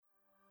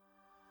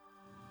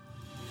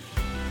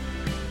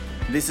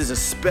This is a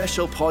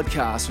special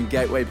podcast from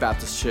Gateway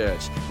Baptist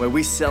Church where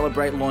we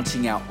celebrate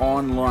launching our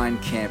online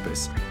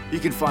campus. You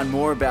can find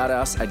more about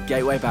us at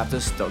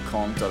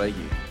gatewaybaptist.com.au.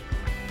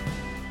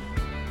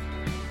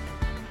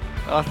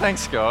 Oh,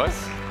 thanks,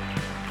 guys.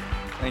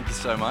 Thank you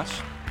so much.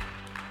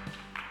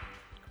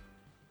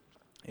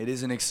 It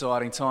is an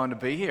exciting time to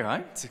be here,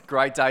 eh? It's a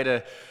great day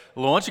to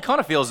launch. It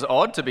kind of feels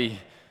odd to be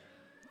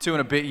 2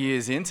 and a bit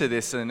years into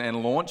this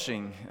and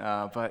launching,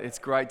 but it's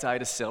a great day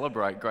to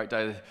celebrate. Great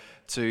day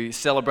to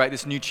celebrate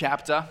this new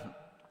chapter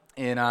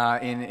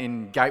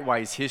in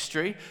Gateway's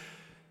history. I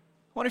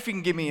wonder if you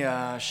can give me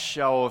a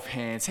show of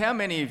hands. How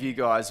many of you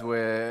guys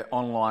were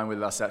online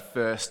with us that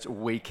first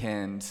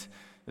weekend,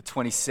 the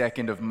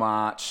 22nd of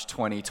March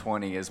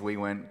 2020, as we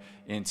went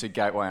into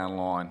Gateway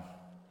Online?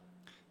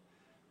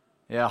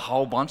 Yeah, a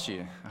whole bunch of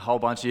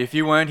you. If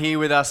you weren't here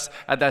with us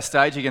at that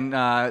stage, you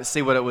can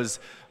see what it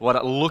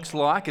looked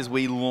like as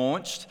we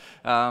launched.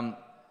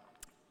 That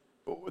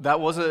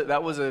was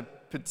a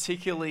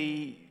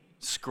particularly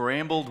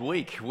scrambled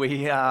week.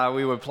 We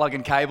were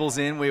plugging cables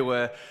in. We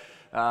were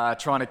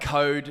trying to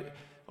code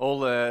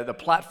all the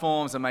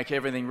platforms and make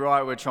everything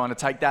right. We're trying to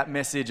take that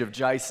message of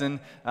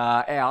Jason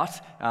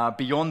out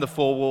beyond the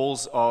four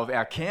walls of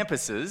our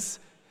campuses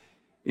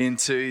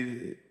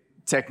into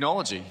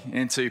technology,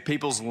 into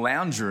people's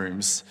lounge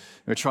rooms.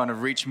 We're trying to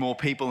reach more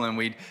people than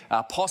we'd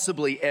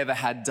possibly ever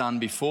had done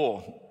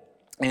before.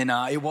 And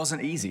it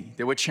wasn't easy.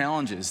 There were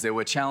challenges. There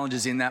were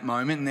challenges in that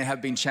moment, and there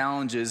have been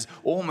challenges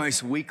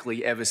almost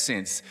weekly ever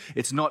since.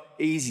 It's not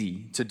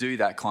easy to do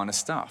that kind of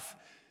stuff.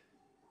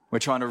 We're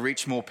trying to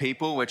reach more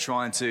people. We're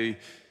trying to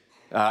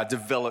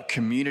develop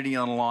community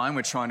online.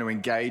 We're trying to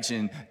engage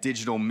in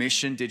digital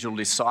mission, digital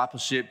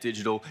discipleship,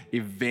 digital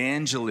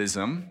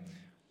evangelism.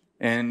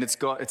 And it's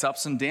got its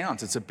ups and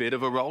downs. It's a bit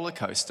of a roller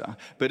coaster.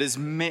 But as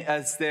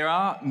there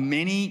are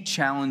many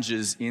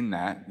challenges in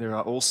that, there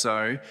are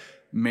also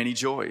many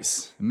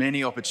joys,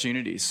 many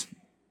opportunities.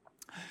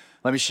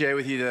 Let me share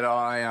with you that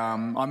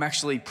I'm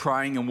actually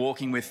praying and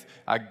walking with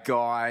a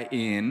guy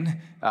in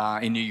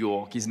New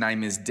York. His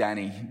name is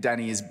Danny.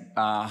 Danny is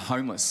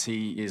homeless.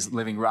 He is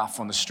living rough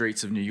on the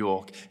streets of New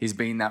York. He's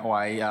been that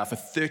way for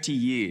 30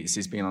 years.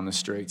 He's been on the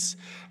streets.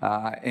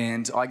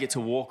 And I get to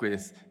walk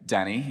with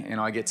Danny, and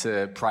I get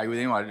to pray with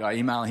him. I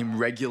email him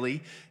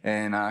regularly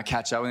and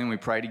catch up with him. We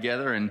pray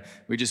together, and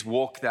we just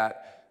walk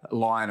that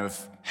line of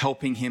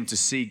helping him to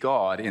see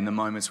God in the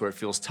moments where it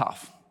feels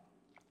tough.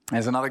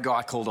 There's another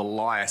guy called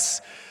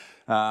Elias.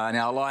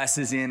 Now, Elias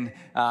is in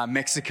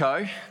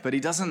Mexico, but he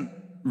doesn't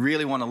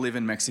really want to live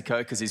in Mexico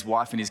because his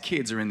wife and his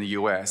kids are in the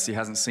US. He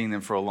hasn't seen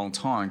them for a long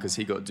time because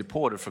he got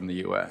deported from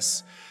the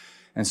US.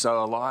 And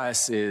so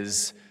Elias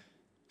is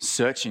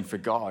searching for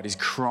God. He's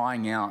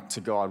crying out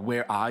to God,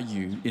 where are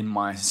you in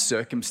my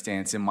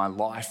circumstance, in my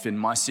life, in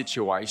my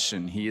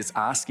situation? He is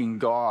asking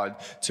God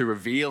to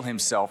reveal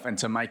himself and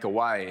to make a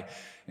way.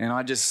 And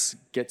I just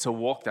get to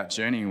walk that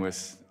journey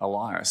with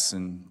Elias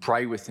and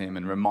pray with him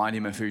and remind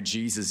him of who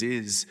Jesus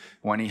is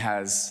when he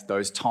has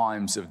those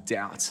times of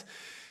doubt.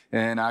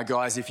 And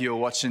guys, if you're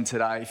watching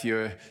today, if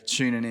you're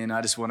tuning in,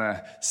 I just want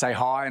to say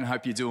hi and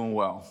hope you're doing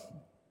well.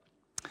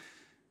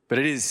 But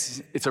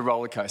it's a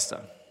roller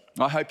coaster.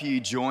 I hope you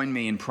join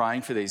me in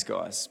praying for these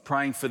guys,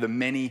 praying for the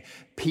many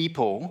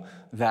people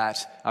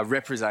that are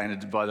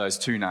represented by those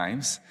two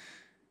names,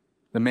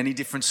 the many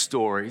different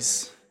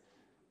stories,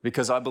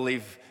 because I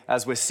believe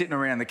as we're sitting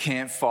around the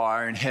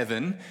campfire in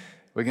heaven,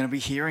 we're going to be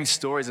hearing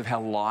stories of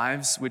how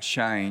lives were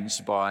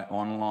changed by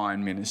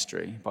online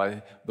ministry,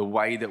 by the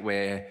way that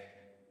we're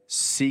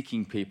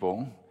seeking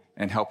people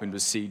and helping to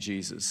see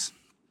Jesus.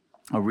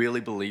 I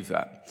really believe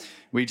that.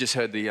 We just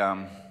heard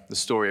the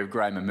story of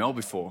Graham and Mel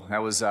before. It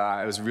was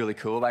really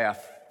cool. They are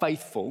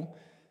faithful,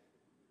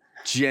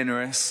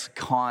 generous,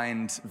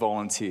 kind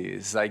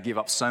volunteers. They give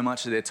up so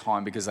much of their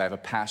time because they have a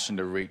passion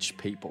to reach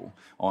people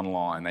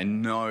online. They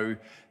know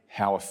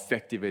how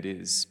effective it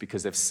is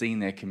because they've seen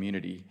their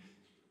community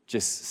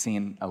just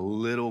seeing a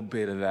little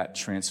bit of that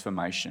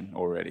transformation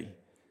already.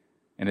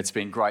 And it's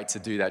been great to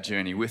do that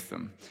journey with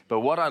them. But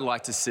what I'd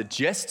like to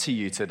suggest to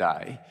you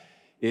today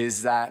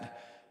is that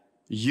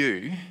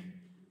you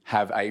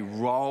have a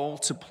role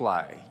to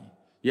play.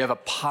 You have a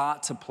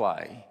part to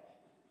play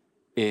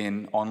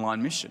in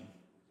online mission,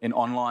 in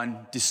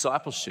online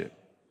discipleship,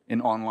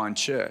 in online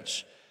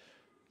church.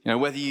 You know,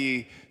 whether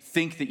you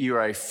think that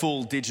you're a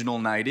full digital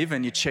native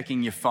and you're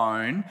checking your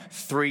phone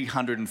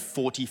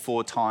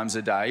 344 times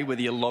a day,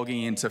 whether you're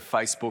logging into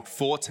Facebook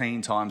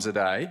 14 times a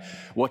day,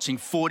 watching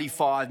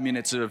 45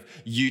 minutes of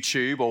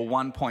YouTube or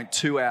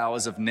 1.2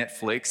 hours of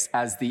Netflix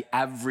as the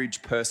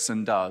average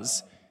person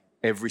does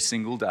every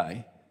single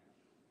day,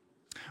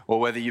 or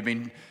whether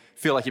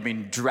feel like you've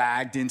been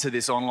dragged into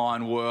this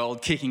online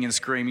world, kicking and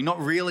screaming, not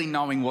really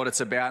knowing what it's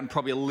about and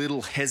probably a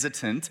little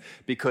hesitant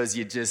because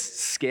you're just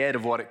scared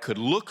of what it could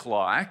look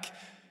like.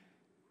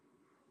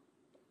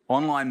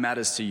 Online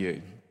matters to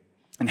you.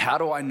 And how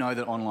do I know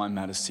that online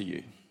matters to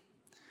you?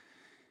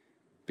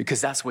 Because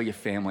that's where your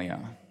family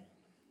are.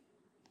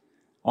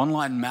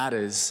 Online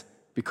matters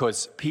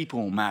because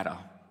people matter.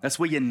 That's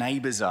where your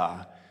neighbors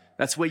are.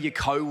 That's where your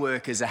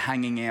co-workers are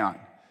hanging out.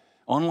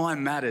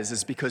 Online matters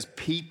is because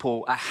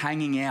people are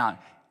hanging out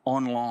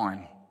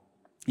online.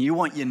 You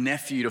want your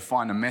nephew to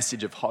find a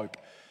message of hope.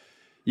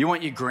 You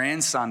want your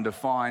grandson to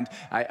find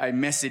a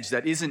message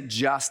that isn't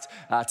just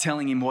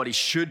telling him what he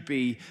should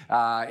be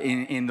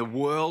in the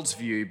world's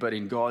view, but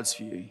in God's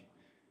view.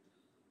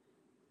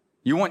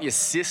 You want your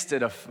sister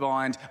to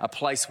find a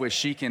place where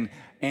she can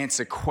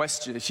answer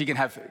questions, she can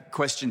have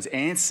questions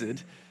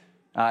answered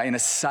in a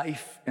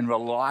safe and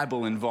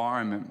reliable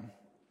environment.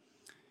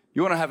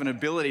 You want to have an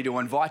ability to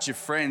invite your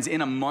friends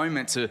in a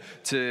moment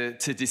to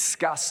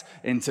discuss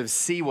and to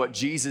see what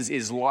Jesus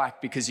is like,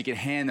 because you can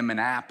hand them an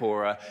app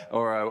or a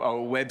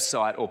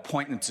website, or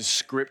point them to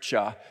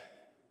scripture,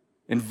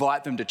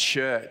 invite them to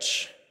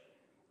church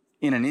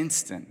in an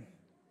instant.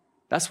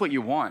 That's what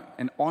you want.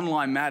 And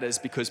online matters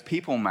because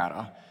people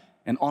matter,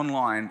 and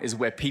online is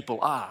where people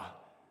are.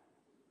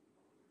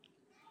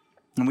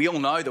 And we all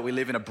know that we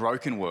live in a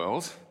broken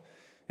world,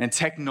 and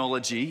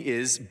technology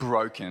is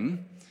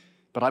broken.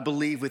 But I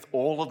believe with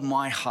all of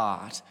my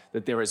heart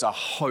that there is a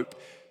hope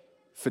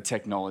for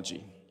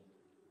technology.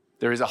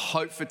 There is a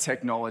hope for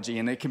technology,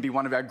 and it can be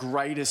one of our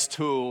greatest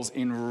tools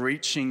in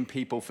reaching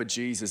people for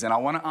Jesus. And I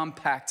want to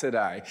unpack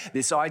today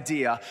this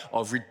idea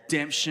of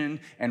redemption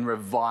and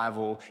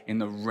revival in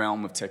the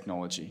realm of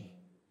technology.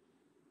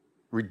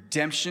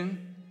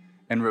 Redemption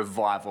and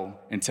revival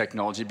in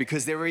technology,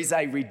 because there is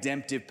a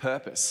redemptive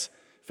purpose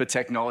for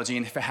technology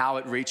and for how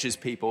it reaches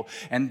people.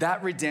 And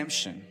that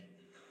redemption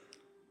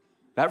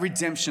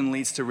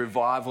leads to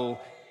revival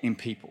in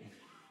people.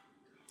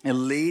 It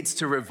leads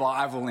to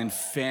revival in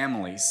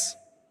families.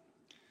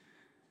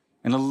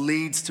 And it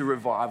leads to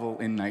revival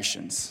in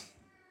nations.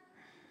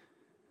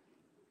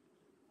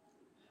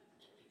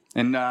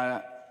 And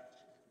I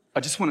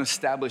just want to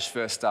establish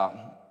first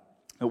up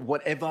that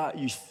whatever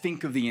you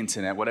think of the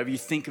internet, whatever you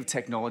think of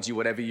technology,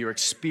 whatever your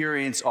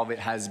experience of it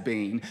has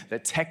been,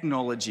 that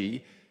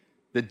technology,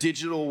 the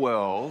digital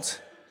world,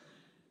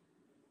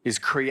 is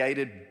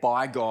created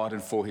by God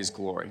and for his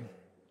glory.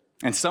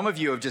 And some of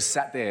you have just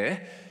sat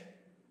there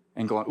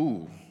and gone,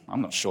 ooh,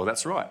 I'm not sure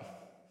that's right.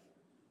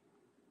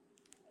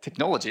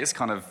 Technology is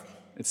kind of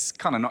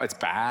not, it's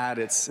bad,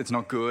 it's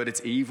not good,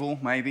 it's evil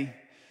maybe.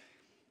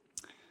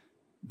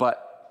 But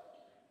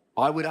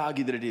I would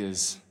argue that it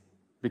is,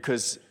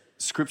 because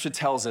Scripture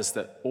tells us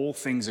that all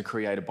things are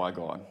created by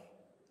God.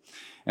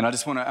 And I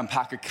just want to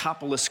unpack a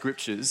couple of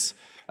scriptures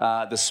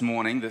this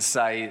morning that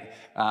say,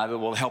 that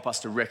will help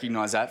us to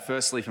recognize that.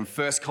 Firstly, from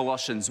 1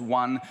 Colossians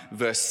 1,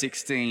 verse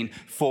 16,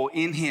 for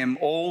in him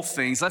all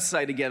things, let's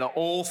say together,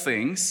 all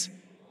things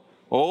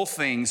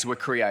were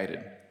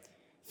created.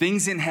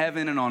 Things in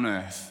heaven and on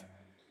earth,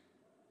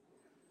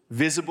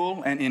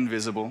 visible and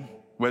invisible,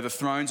 whether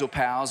thrones or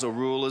powers or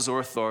rulers or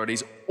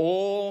authorities,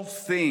 all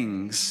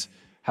things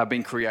have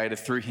been created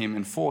through him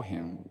and for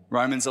him.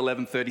 Romans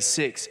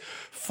 11:36,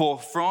 for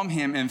from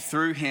him and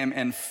through him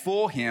and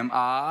for him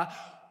are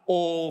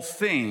all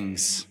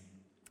things.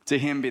 To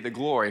him be the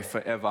glory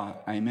forever.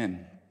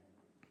 Amen.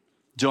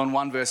 John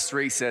 1 verse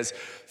 3 says,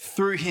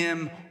 through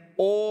him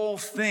all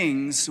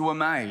things were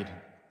made.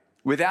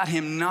 Without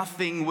him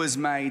nothing was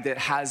made that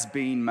has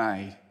been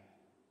made.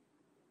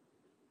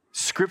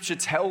 Scripture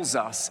tells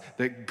us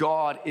that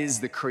God is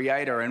the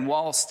creator. And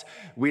whilst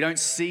we don't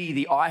see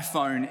the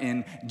iPhone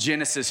in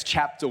Genesis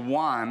chapter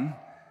 1,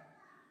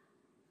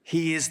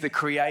 he is the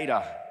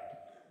creator.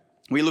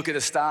 We look at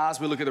the stars,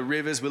 we look at the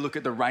rivers, we look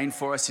at the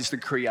rainforest, he's the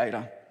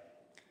creator.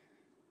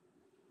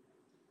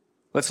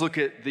 Let's look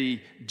at the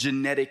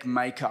genetic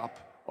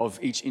makeup of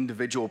each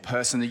individual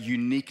person, the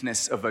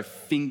uniqueness of a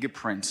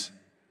fingerprint.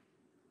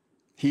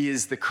 He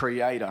is the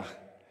creator.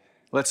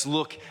 Let's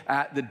look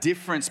at the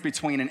difference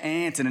between an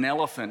ant and an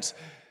elephant,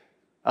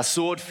 a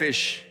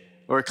swordfish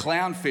or a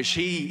clownfish.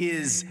 He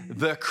is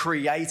the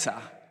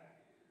creator.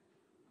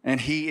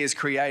 And he is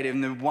creative.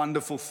 And the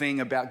wonderful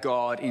thing about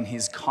God in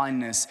his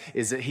kindness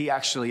is that he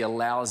actually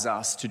allows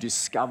us to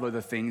discover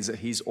the things that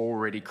he's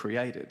already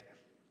created.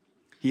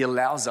 He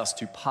allows us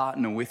to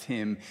partner with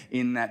him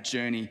in that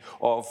journey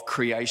of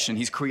creation.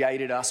 He's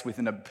created us with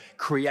a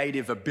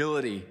creative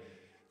ability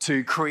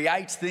to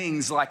create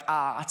things like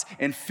art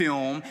and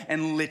film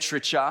and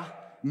literature,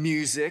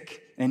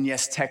 music, and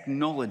yes,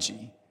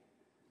 technology.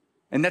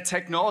 And that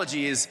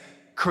technology is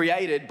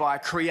created by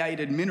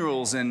created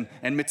minerals and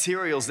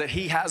materials that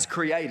he has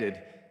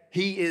created.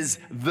 He is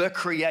the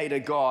creator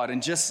God.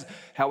 And just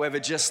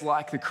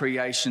like the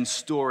creation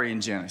story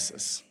in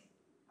Genesis,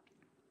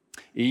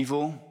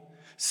 evil,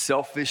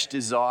 selfish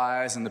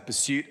desires, and the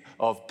pursuit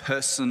of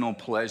personal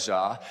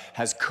pleasure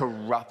has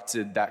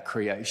corrupted that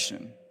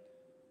creation.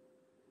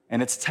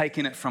 And it's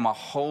taken it from a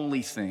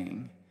holy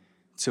thing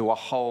to a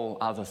whole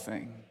other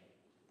thing.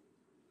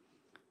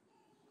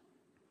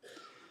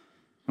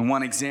 And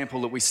one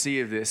example that we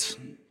see of this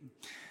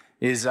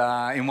is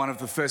in one of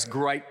the first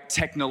great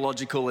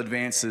technological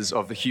advances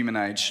of the human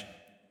age.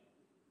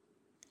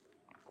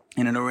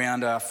 In and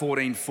around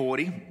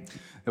 1440,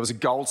 There was a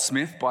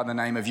goldsmith by the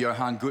name of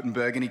Johann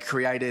Gutenberg, and he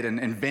created and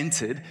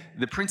invented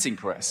the printing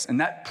press. And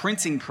that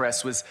printing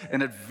press was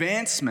an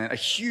advancement, a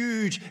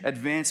huge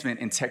advancement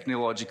in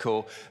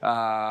technological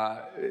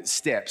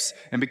steps.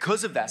 And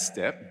because of that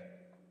step,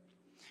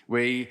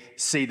 we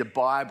see the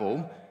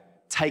Bible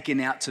taken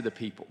out to the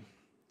people.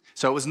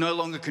 So it was no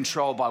longer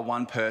controlled by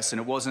one person.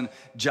 It wasn't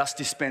just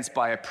dispensed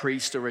by a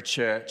priest or a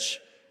church,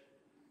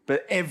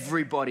 but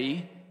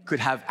everybody could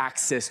have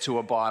access to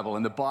a Bible.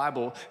 And the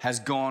Bible has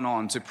gone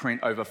on to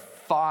print over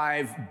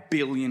 5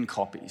 billion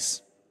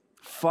copies.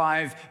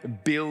 5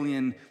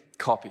 billion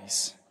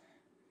copies.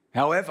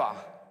 However,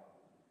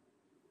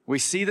 we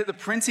see that the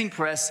printing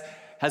press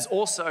has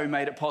also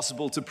made it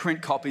possible to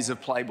print copies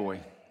of Playboy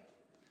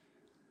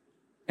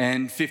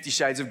and 50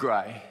 Shades of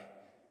Grey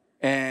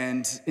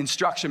and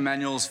instruction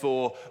manuals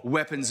for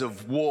weapons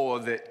of war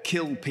that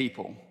kill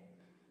people,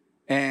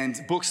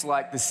 and books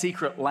like The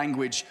Secret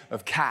Language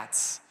of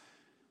Cats.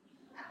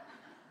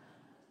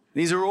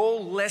 These are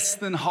all less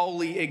than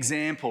holy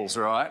examples,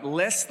 right?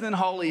 Less than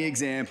holy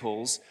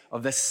examples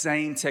of the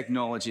same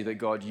technology that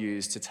God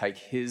used to take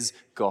his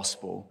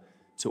gospel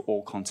to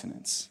all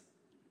continents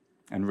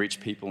and reach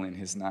people in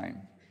his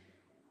name.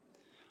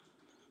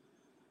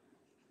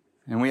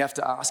 And we have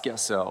to ask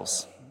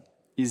ourselves,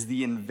 is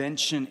the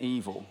invention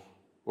evil,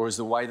 or is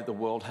the way that the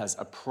world has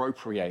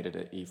appropriated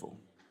it evil?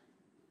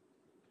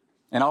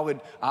 And I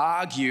would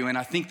argue, and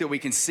I think that we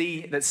can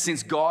see that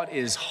since God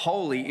is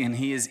holy and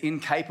he is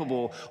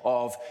incapable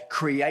of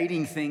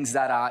creating things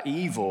that are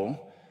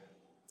evil,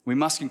 we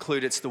must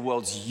conclude it's the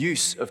world's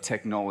use of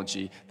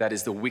technology that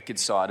is the wicked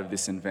side of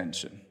this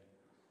invention.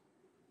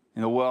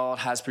 And the world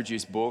has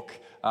produced book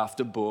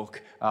after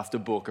book after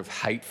book of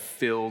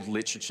hate-filled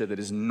literature that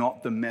is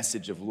not the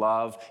message of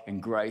love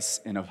and grace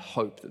and of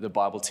hope that the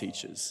Bible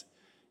teaches.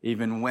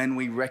 Even when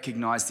we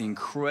recognize the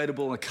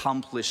incredible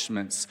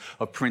accomplishments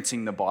of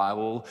printing the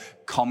Bible,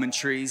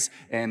 commentaries,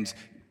 and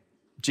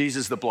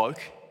Jesus the bloke,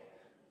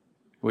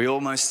 we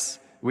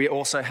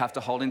also have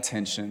to hold in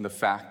tension the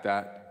fact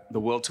that the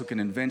world took an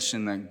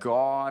invention that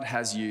God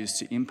has used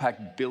to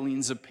impact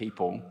billions of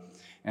people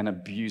and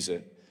abuse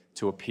it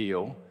to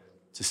appeal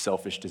to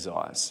selfish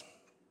desires.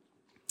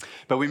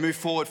 But we move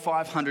forward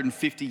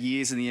 550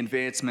 years in the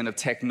advancement of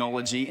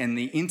technology, and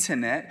the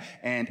internet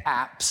and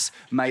apps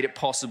made it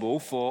possible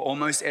for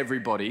almost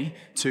everybody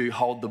to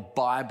hold the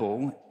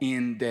Bible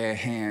in their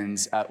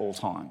hands at all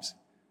times.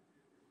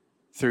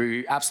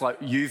 Through apps like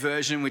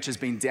YouVersion, which has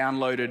been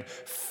downloaded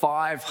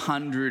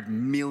 500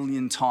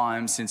 million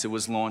times since it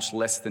was launched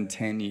less than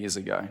 10 years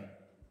ago.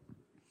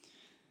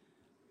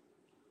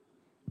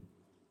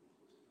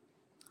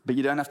 But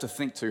you don't have to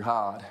think too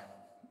hard.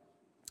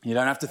 You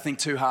don't have to think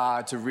too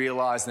hard to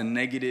realize the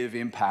negative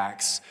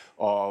impacts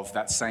of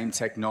that same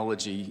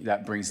technology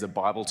that brings the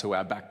Bible to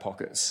our back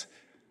pockets.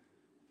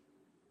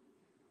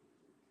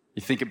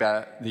 You think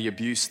about the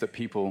abuse that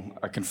people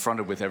are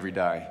confronted with every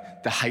day,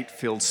 the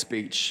hate-filled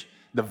speech,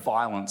 the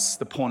violence,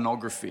 the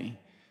pornography,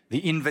 the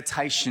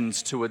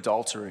invitations to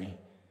adultery.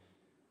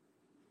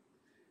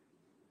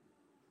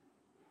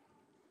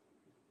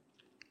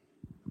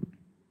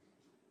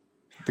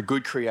 The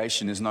good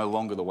creation is no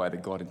longer the way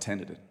that God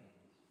intended it.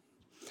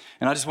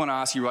 And I just want to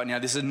ask you right now,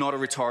 this is not a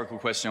rhetorical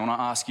question. I want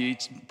to ask you,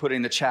 put it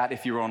in the chat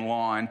if you're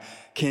online,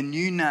 can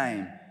you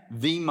name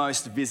the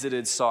most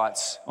visited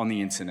sites on the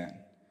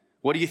internet?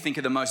 What do you think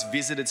are the most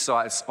visited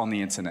sites on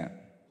the internet?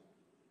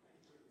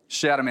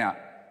 Shout them out.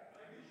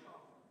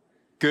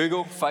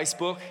 Google,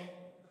 Facebook,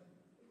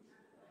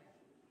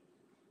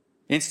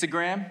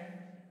 Instagram.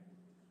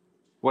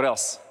 What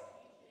else?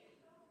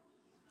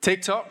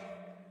 TikTok,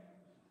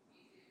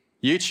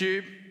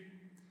 YouTube.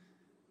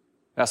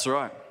 That's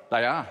right,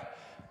 they are.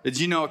 Did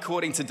you know,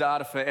 according to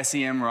data for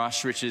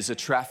SEMrush, which is a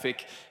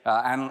traffic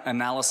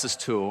analysis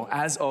tool,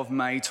 as of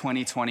May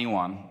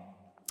 2021,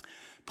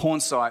 porn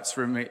sites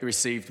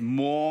received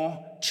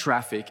more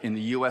traffic in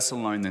the US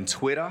alone than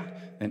Twitter,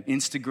 than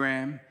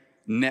Instagram,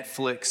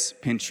 Netflix,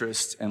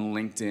 Pinterest, and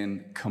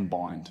LinkedIn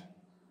combined.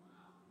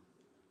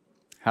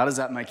 How does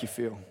that make you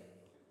feel?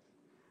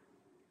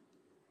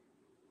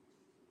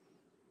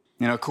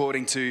 You know,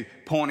 according to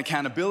porn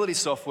accountability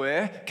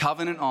software,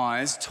 Covenant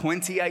Eyes,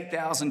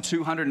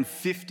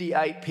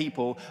 28,258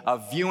 people are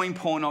viewing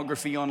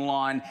pornography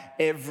online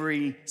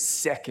every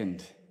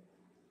second.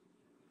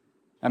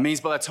 That means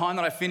by the time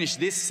that I finish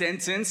this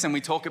sentence and we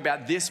talk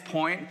about this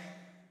point,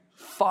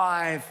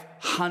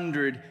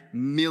 500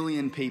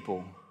 million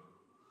people,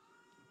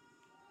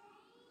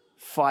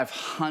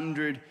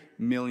 500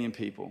 million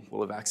people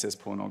will have accessed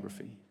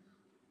pornography.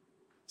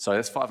 So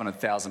that's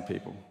 500,000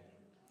 people.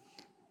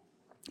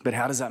 But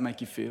how does that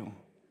make you feel?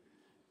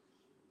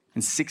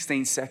 In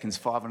 16 seconds,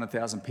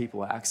 500,000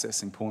 people are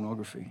accessing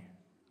pornography.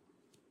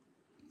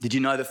 Did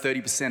you know that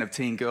 30% of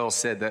teen girls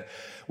said that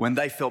when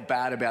they felt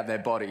bad about their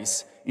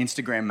bodies,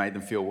 Instagram made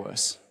them feel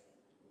worse?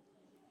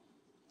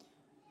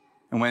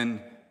 And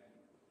when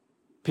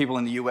people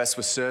in the US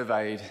were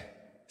surveyed,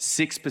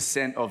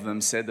 6% of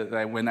them said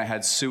that when they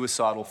had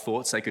suicidal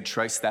thoughts, they could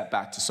trace that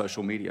back to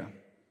social media.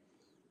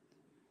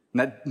 And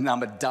that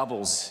number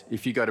doubles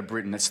if you go to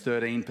Britain. It's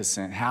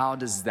 13%. How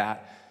does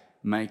that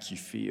make you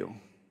feel?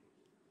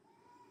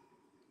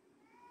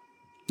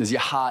 Does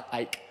your heart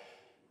ache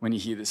when you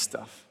hear this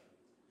stuff?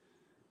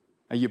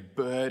 Are you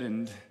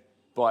burdened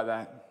by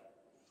that?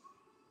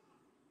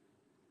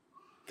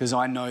 Because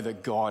I know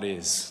that God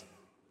is.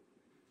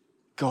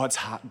 God's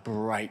heart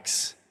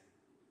breaks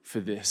for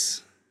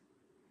this.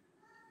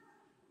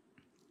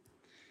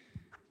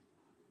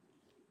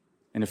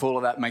 And if all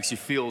of that makes you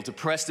feel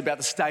depressed about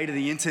the state of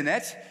the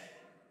internet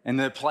and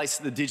the place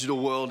that the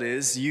digital world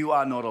is, you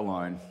are not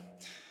alone.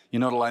 You're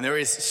not alone. There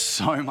is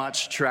so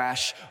much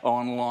trash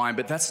online,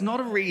 but that's not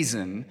a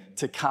reason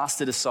to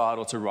cast it aside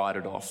or to write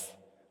it off.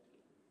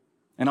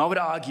 And I would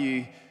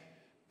argue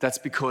that's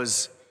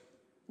because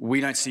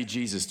we don't see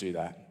Jesus do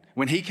that.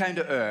 When he came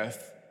to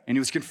earth and he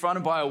was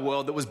confronted by a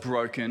world that was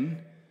broken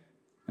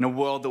and a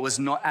world that was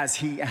not as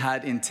he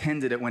had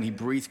intended it when he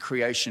breathed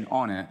creation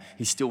on it,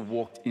 he still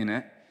walked in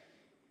it.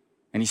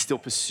 And he still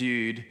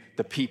pursued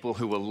the people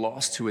who were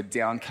lost, who were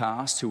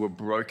downcast, who were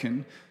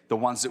broken, the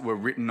ones that were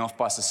written off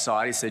by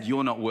society, said,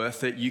 you're not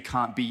worth it, you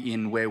can't be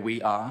in where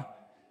we are.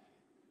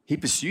 He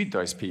pursued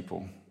those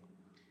people.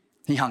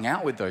 He hung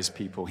out with those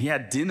people. He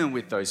had dinner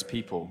with those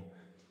people.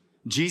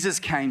 Jesus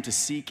came to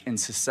seek and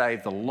to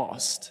save the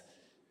lost.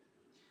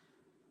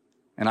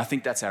 And I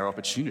think that's our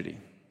opportunity.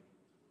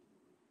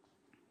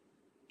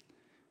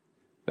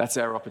 That's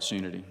our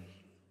opportunity.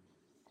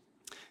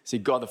 See,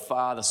 God the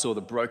Father saw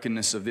the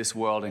brokenness of this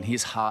world and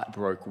his heart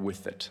broke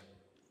with it.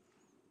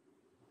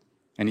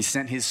 And he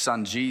sent his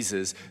son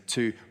Jesus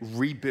to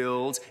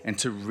rebuild and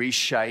to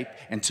reshape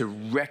and to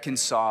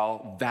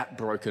reconcile that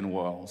broken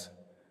world.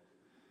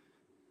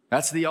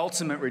 That's the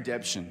ultimate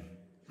redemption.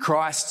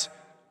 Christ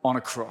on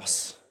a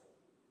cross,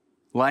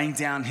 laying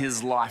down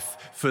his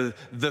life for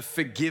the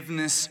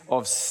forgiveness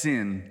of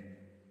sin.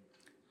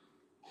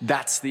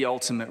 That's the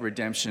ultimate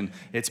redemption.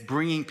 It's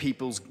bringing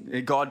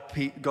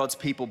God's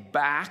people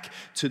back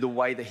to the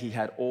way that he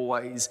had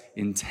always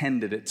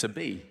intended it to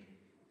be.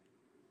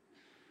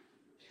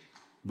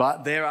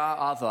 But there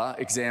are other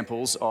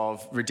examples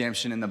of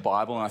redemption in the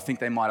Bible, and I think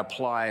they might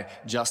apply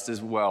just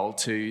as well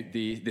to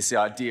this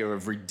idea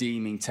of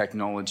redeeming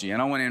technology.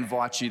 And I want to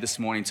invite you this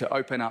morning to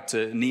open up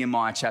to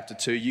Nehemiah chapter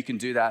 2. You can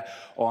do that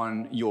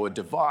on your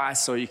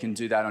device, or you can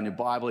do that on your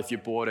Bible. If you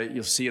bought it,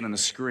 you'll see it on the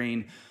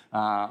screen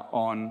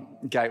on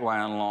Gateway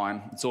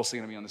Online. It's also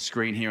going to be on the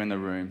screen here in the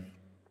room.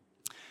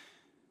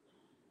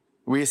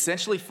 We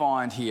essentially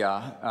find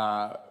here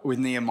with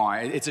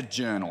Nehemiah, it's a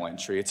journal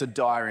entry, it's a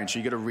diary entry.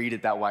 You've got to read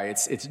it that way.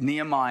 It's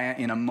Nehemiah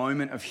in a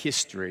moment of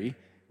history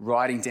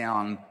writing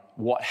down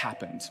what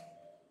happened.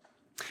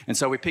 And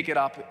so we pick it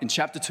up in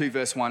chapter 2,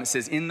 verse 1. It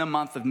says, in the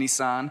month of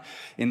Nisan,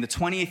 in the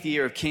 20th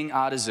year of King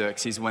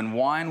Artaxerxes, when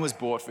wine was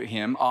brought for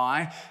him,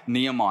 I,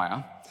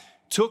 Nehemiah,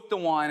 took the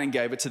wine and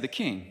gave it to the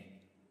king.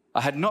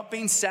 I had not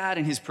been sad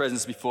in his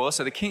presence before,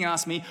 so the king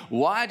asked me,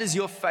 why does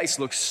your face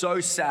look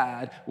so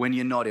sad when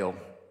you're not ill?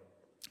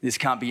 This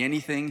can't be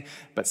anything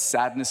but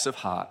sadness of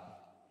heart.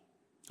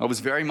 I was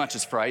very much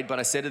afraid, but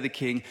I said to the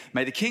king,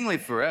 may the king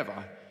live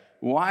forever.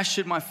 Why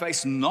should my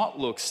face not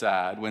look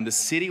sad when the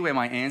city where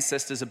my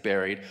ancestors are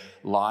buried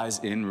lies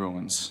in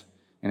ruins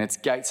and its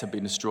gates have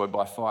been destroyed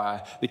by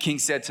fire? The king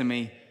said to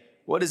me,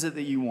 what is it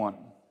that you want?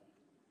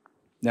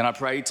 Then I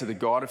prayed to the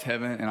God of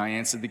heaven and I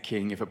answered the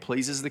king, if it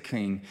pleases the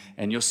king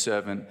and your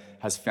servant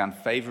has found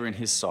favor in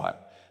his sight,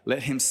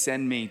 let him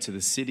send me to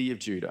the city of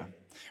Judah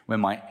where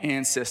my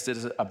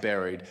ancestors are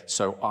buried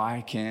so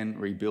I can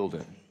rebuild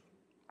it.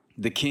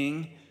 The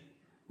king,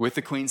 with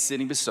the queen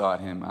sitting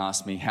beside him,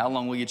 asked me, how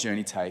long will your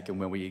journey take and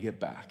when will you get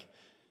back?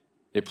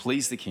 It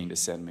pleased the king to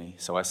send me,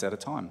 so I set a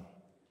time.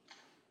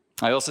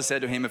 I also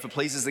said to him, if it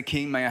pleases the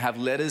king, may I have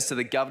letters to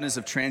the governors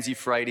of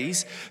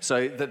Trans-Euphrates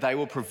so that they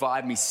will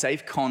provide me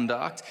safe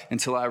conduct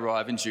until I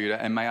arrive in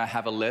Judah. And may I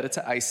have a letter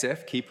to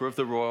Asaph, keeper of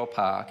the royal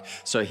park,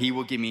 so he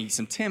will give me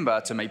some timber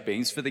to make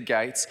beams for the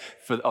gates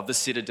of the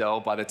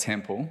citadel by the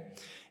temple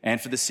and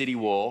for the city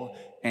wall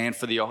and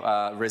for the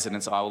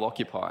residence I will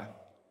occupy.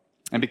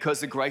 And because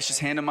the gracious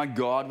hand of my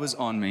God was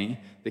on me,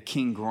 the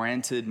king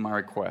granted my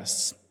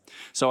requests.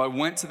 So I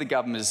went to the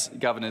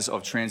governors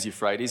of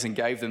Trans-Euphrates and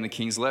gave them the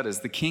king's letters.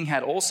 The king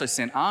had also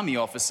sent army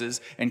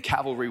officers and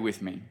cavalry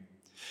with me.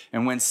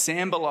 And when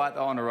Sanballat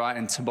the Honorite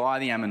and Tobiah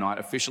the Ammonite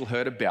official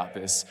heard about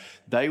this,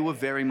 they were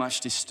very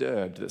much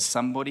disturbed that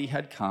somebody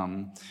had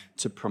come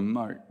to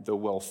promote the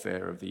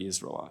welfare of the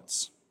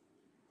Israelites.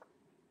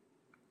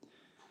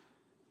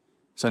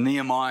 So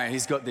Nehemiah,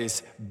 he's got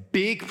this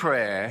big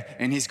prayer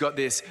and he's got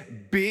this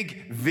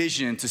big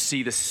vision to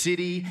see the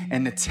city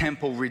and the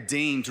temple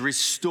redeemed,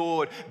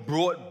 restored,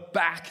 brought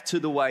back to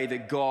the way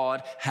that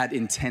God had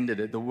intended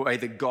it, the way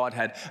that God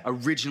had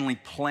originally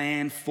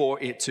planned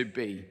for it to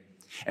be.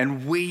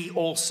 And we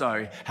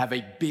also have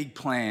a big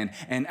plan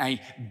and a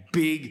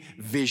big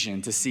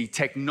vision to see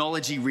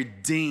technology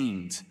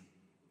redeemed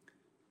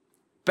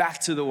back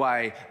to the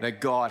way that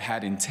God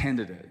had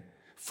intended it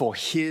for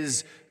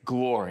his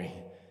glory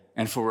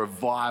and for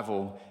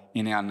revival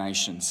in our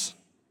nations.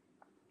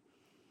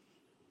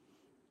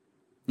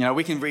 You know,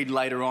 we can read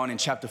later on in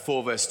chapter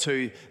 4, verse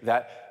 2,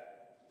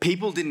 that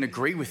people didn't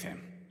agree with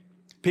him.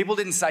 People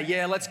didn't say,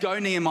 yeah, let's go,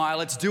 Nehemiah,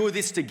 let's do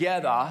this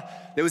together.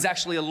 There was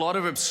actually a lot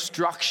of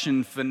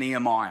obstruction for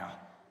Nehemiah.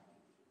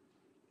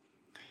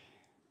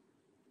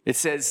 It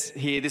says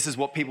here, this is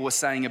what people were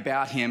saying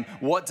about him.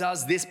 What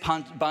does this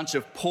bunch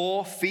of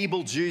poor,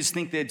 feeble Jews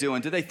think they're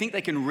doing? Do they think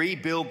they can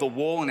rebuild the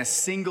wall in a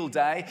single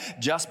day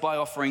just by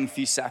offering a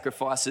few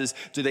sacrifices?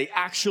 Do they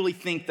actually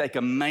think they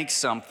can make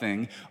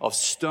something of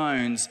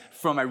stones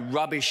from a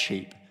rubbish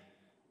heap,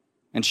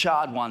 and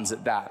charred ones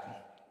at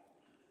that?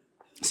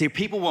 See,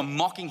 people were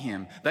mocking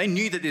him. They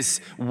knew that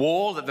this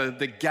wall, that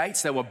the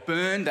gates, they were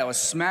burned, they were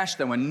smashed,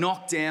 they were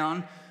knocked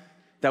down,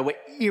 they were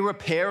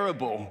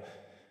irreparable.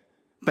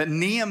 But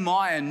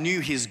Nehemiah knew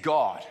his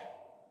God.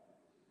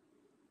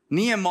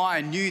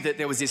 Nehemiah knew that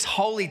there was this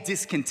holy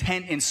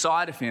discontent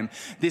inside of him,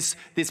 this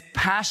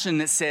passion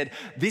that said,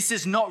 this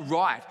is not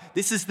right.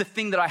 This is the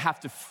thing that I have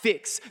to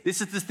fix.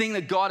 This is the thing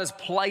that God has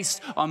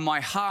placed on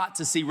my heart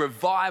to see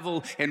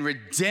revival and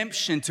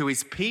redemption to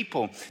his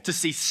people, to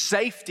see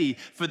safety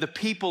for the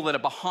people that are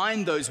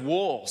behind those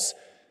walls.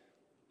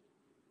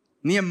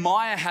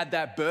 Nehemiah had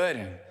that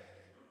burden.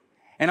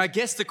 And I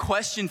guess the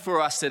question for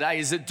us today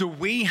is that, do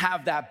we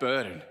have that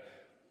burden?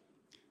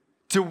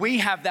 Do we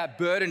have that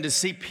burden to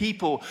see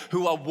people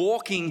who are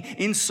walking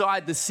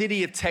inside the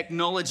city of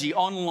technology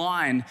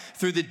online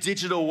through the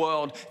digital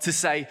world to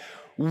say,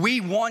 we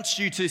want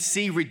you to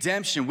see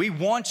redemption. We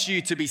want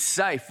you to be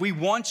safe. We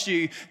want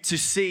you to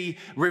see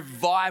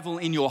revival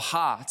in your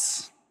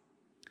hearts.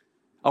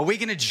 Are we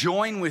going to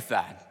join with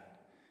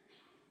that?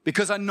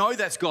 Because I know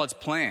that's God's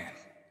plan.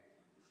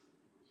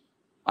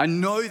 I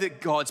know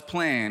that God's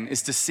plan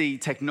is to see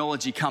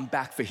technology come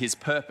back for his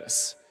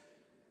purpose.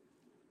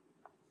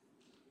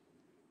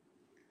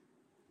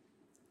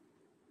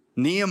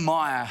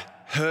 Nehemiah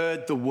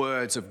heard the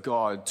words of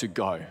God to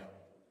go.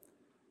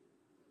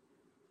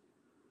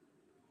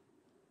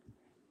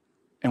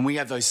 And we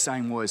have those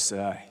same words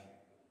today.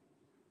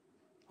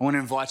 I want to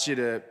invite you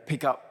to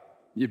pick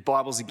up your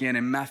Bibles again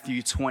in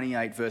Matthew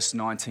 28, verse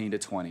 19 to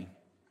 20.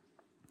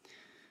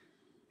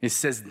 It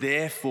says,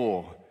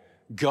 therefore,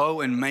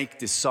 go and make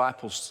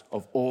disciples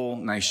of all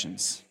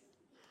nations,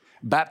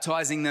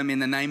 baptizing them in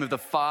the name of the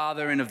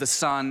Father and of the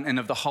Son and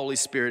of the Holy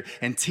Spirit,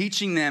 and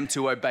teaching them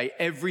to obey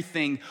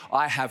everything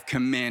I have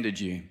commanded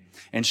you.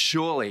 And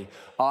surely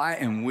I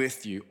am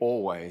with you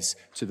always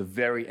to the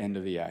very end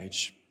of the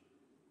age.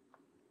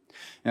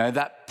 You know,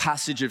 that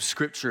passage of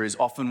scripture is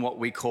often what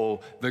we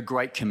call the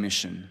Great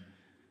Commission.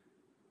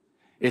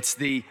 It's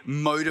the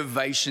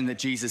motivation that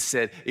Jesus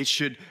said, it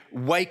should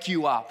wake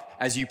you up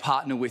as you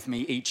partner with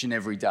me each and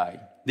every day.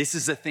 This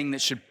is the thing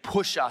that should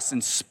push us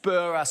and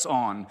spur us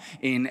on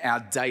in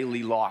our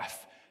daily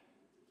life.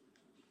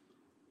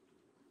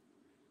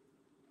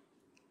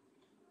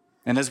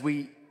 And as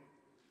we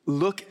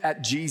look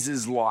at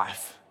Jesus'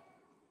 life,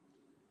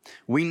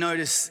 we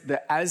notice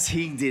that as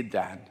he did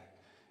that,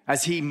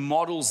 as he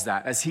models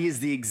that, as he is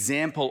the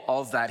example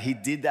of that, he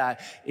did that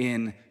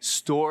in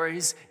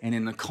stories and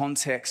in the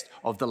context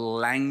of the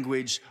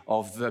language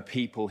of the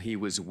people he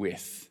was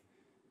with.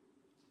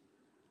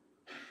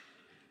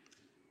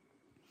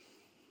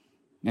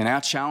 And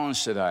our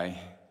challenge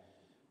today,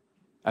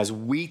 as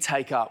we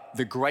take up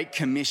the Great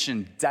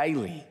Commission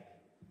daily,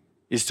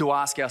 is to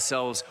ask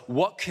ourselves,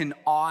 what can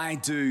I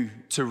do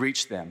to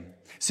reach them?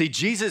 See,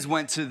 Jesus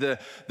went to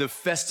the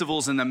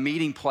festivals and the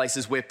meeting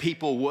places where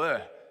people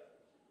were.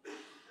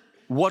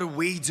 What are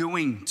we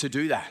doing to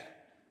do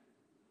that?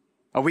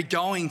 Are we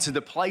going to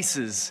the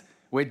places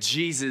where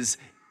Jesus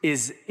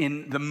is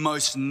in the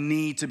most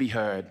need to be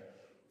heard?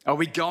 Are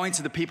we going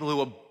to the people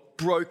who are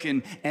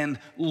broken and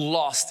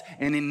lost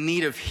and in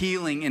need of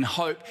healing and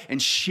hope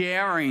and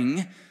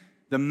sharing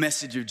the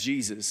message of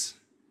Jesus?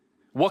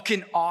 What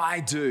can I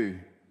do?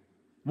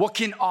 What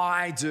can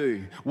I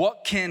do?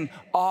 What can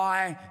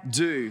I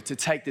do to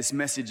take this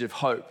message of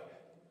hope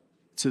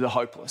to the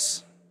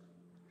hopeless?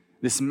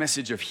 This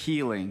message of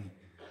healing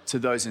to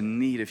those in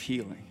need of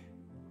healing.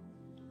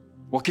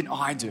 What can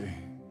I do?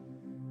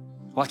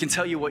 Well, I can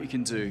tell you what you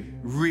can do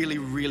really,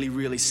 really,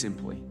 really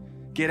simply.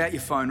 Get out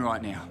your phone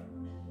right now.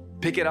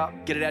 Pick it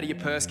up, get it out of your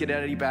purse, get it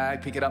out of your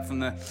bag, pick it up from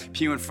the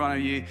pew in front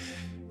of you,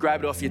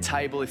 grab it off your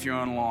table if you're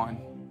online.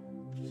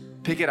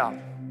 Pick it up.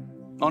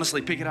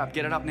 Honestly, pick it up,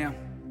 get it up now.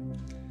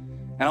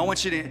 And I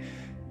want you to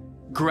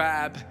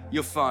grab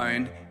your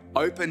phone,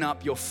 open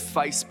up your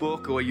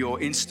Facebook or your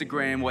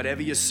Instagram,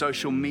 whatever your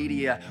social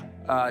media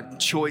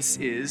choice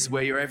is,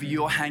 wherever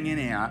you're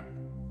hanging out,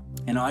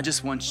 and I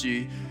just want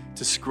you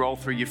to scroll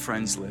through your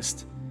friends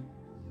list.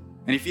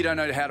 And if you don't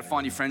know how to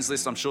find your friends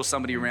list, I'm sure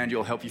somebody around you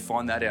will help you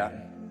find that out.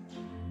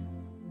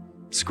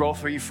 Scroll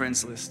through your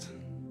friends list.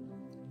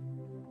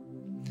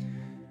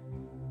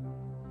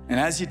 And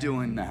as you're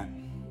doing that,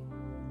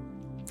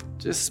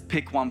 just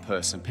pick one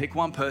person. Pick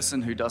one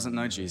person who doesn't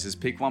know Jesus.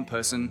 Pick one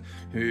person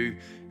who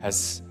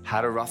has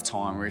had a rough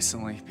time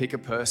recently. Pick a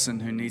person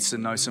who needs to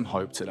know some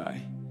hope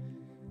today.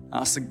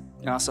 Ask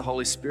the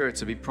Holy Spirit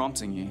to be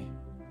prompting you.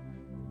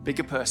 Pick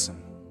a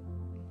person.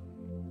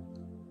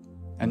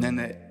 And then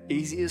the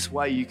easiest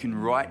way you can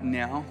right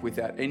now,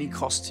 without any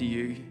cost to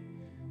you,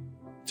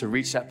 to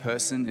reach that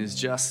person is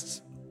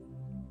just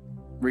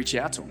reach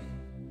out to them.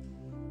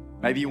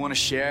 Maybe you want to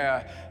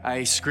share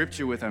a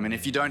scripture with them. And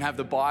if you don't have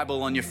the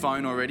Bible on your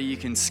phone already, you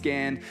can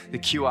scan the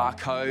QR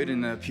code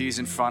in the pews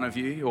in front of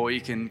you, or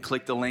you can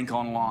click the link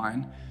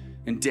online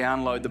and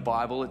download the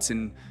Bible. It's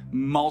in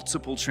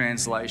multiple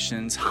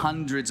translations,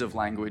 hundreds of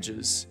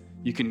languages.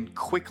 You can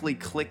quickly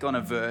click on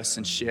a verse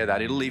and share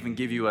that. It'll even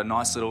give you a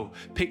nice little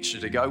picture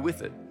to go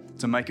with it,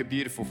 to make it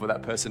beautiful for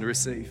that person to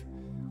receive.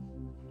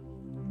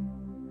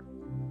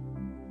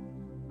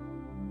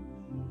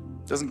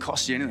 It doesn't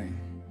cost you anything.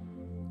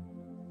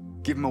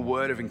 Give them a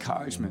word of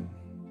encouragement.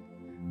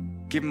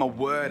 Give them a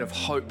word of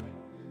hope.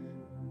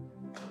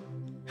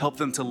 Help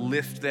them to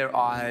lift their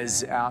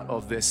eyes out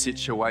of their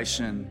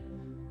situation.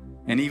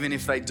 And even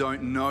if they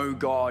don't know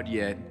God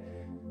yet,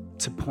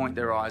 to point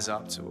their eyes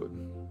up to it.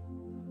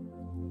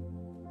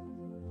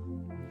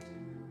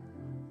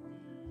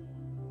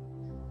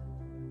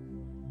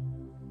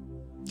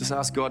 Just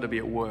ask God to be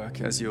at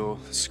work as you're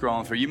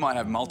scrolling through. You might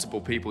have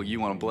multiple people you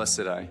want to bless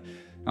today.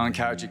 I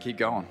encourage you to keep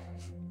going.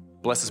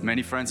 Bless as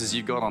many friends as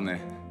you've got on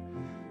there.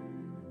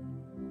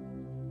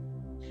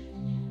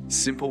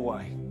 Simple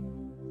way.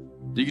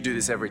 You can do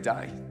this every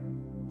day.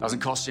 Doesn't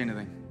cost you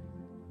anything.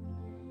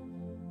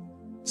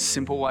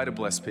 Simple way to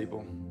bless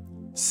people.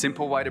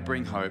 Simple way to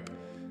bring hope.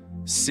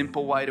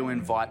 Simple way to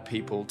invite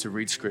people to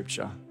read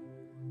scripture.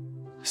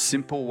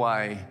 Simple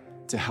way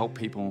to help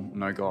people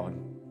know God.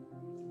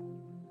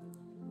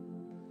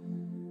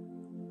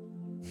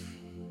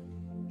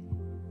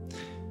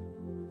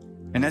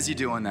 And as you're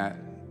doing that,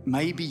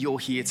 maybe you're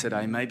here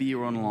today, maybe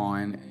you're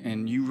online,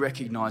 and you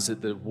recognize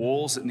that the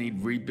walls that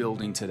need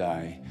rebuilding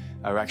today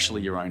are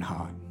actually your own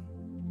heart.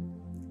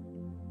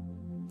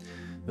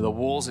 The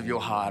walls of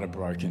your heart are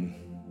broken,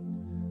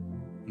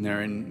 and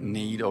they're in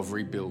need of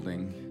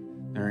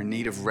rebuilding. They're in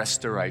need of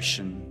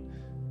restoration.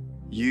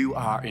 You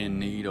are in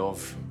need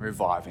of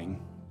reviving.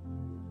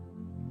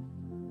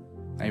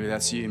 Maybe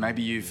that's you.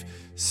 Maybe you've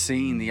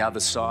seen the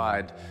other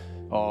side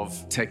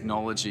of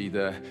technology,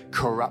 the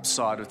corrupt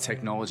side of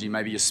technology.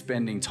 Maybe you're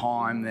spending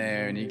time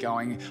there and you're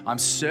going, I'm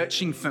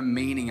searching for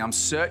meaning. I'm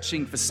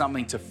searching for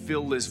something to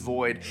fill this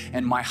void,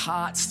 and my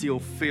heart still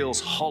feels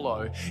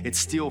hollow. It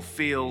still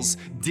feels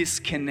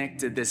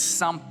disconnected. There's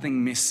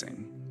something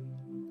missing.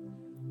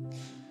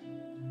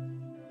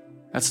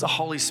 That's the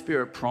Holy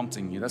Spirit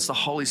prompting you. That's the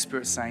Holy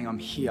Spirit saying, I'm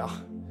here.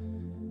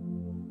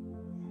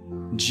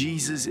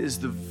 Jesus is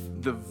the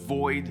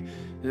void.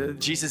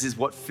 Jesus is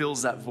what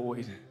fills that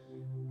void.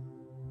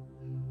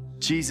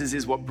 Jesus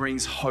is what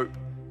brings hope.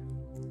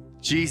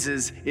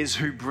 Jesus is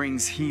who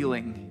brings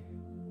healing.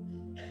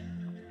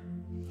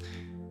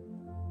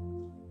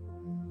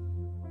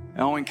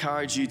 And I'll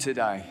encourage you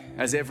today,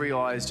 as every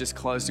eye is just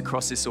closed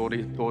across this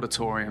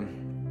auditorium,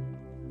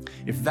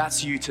 if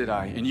that's you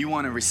today and you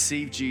want to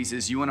receive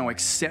Jesus, you want to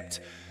accept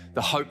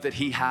the hope that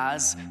he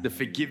has, the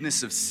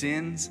forgiveness of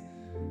sins,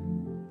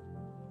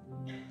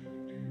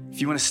 if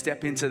you want to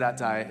step into that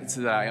day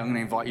today, I'm going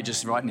to invite you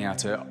just right now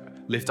to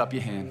lift up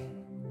your hand.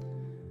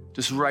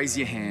 Just raise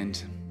your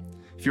hand.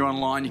 If you're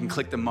online, you can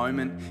click the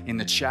moment in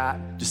the chat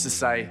just to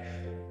say,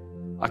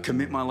 I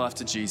commit my life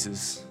to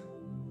Jesus.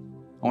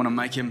 I want to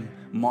make him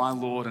my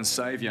Lord and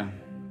Savior.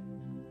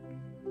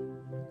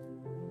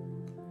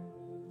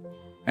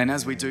 And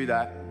as we do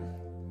that,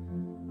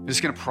 I'm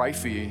just going to pray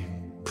for you,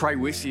 pray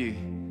with you.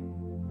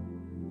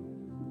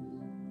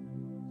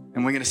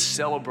 And we're going to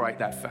celebrate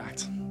that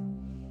fact.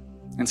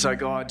 And so,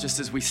 God, just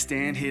as we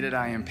stand here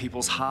today and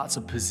people's hearts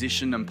are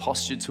positioned and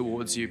postured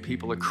towards you,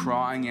 people are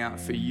crying out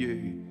for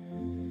you.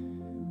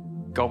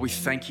 God, we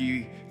thank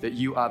you that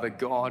you are the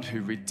God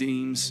who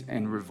redeems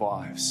and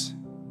revives.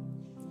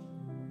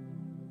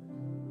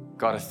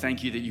 God, I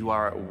thank you that you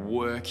are at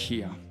work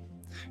here.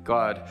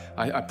 God,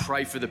 I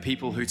pray for the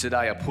people who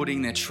today are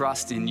putting their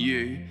trust in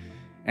you,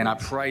 and I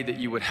pray that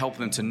you would help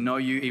them to know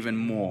you even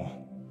more.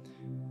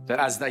 That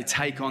as they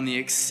take on the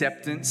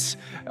acceptance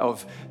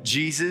of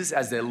Jesus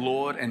as their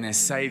Lord and their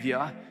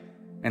Savior,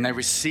 and they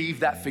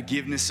receive that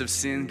forgiveness of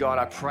sin, God,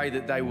 I pray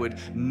that they would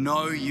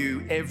know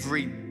you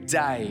every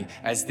day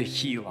as the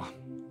healer,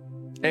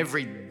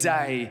 every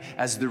day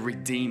as the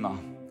Redeemer,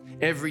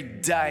 every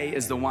day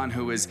as the one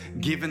who has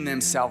given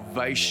them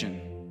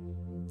salvation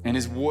and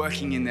is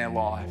working in their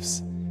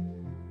lives.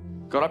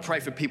 God, I pray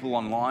for people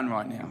online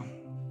right now.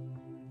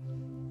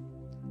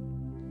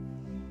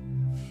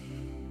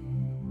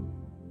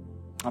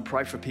 I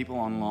pray for people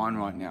online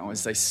right now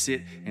as they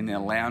sit in their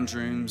lounge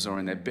rooms or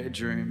in their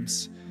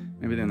bedrooms,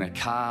 maybe they're in their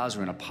cars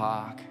or in a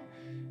park.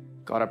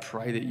 God, I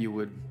pray that you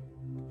would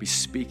be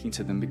speaking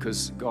to them,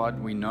 because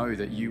God, we know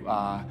that you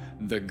are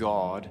the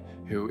God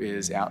who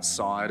is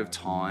outside of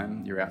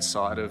time, you're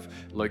outside of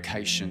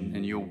location,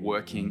 and you're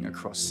working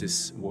across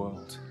this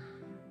world.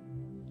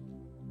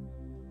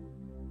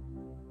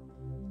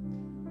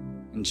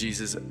 And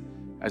Jesus,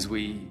 as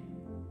we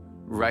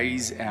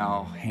raise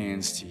our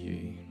hands to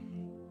you,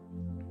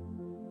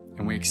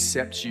 and we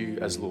accept you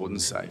as Lord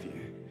and Savior,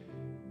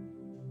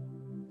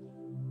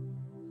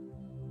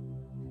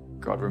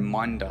 God,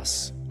 remind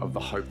us of the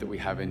hope that we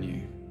have in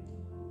you.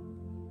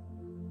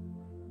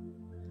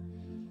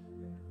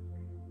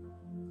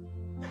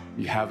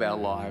 You have our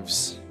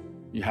lives.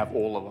 You have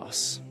all of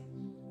us.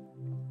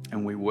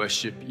 And we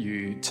worship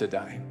you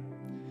today.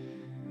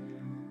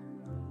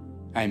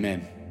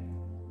 Amen.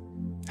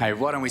 Hey,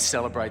 why don't we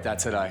celebrate that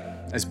today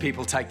as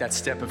people take that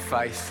step of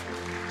faith,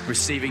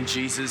 receiving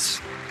Jesus.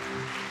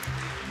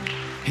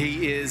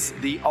 He is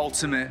the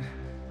ultimate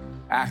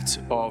act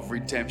of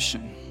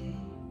redemption,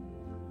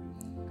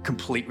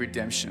 complete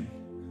redemption.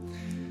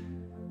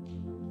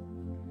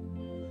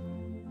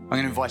 I'm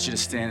going to invite you to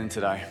stand in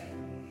today.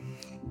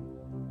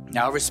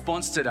 Now, our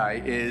response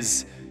today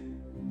is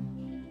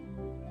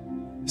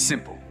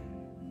simple.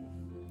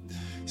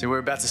 So we're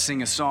about to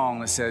sing a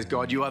song that says,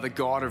 God, you are the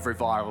God of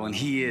revival, and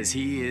He is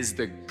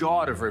the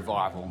God of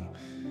revival.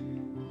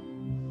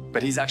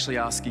 But He's actually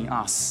asking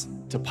us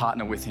to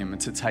partner with Him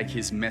and to take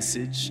His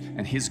message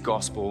and His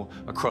gospel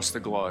across the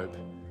globe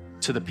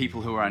to the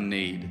people who are in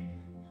need.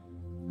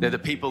 They're the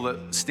people that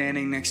are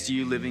standing next to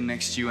you, living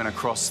next to you, and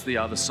across the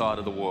other side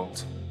of the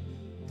world.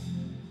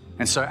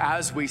 And so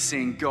as we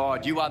sing,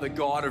 God, you are the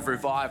God of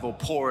revival,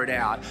 pour it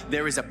out,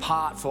 there is a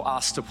part for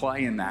us to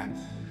play in that.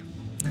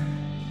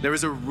 There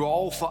is a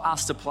role for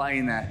us to play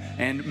in that.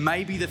 And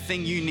maybe the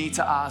thing you need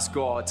to ask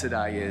God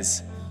today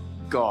is,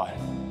 God,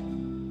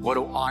 what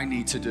do I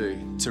need to do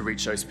to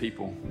reach those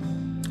people?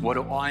 What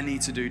do I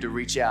need to do to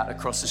reach out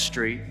across the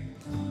street,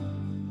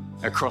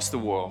 across the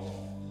world?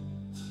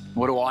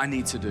 What do I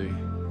need to do?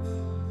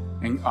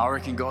 And I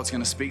reckon God's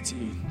going to speak to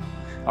you.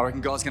 I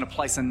reckon God's going to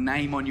place a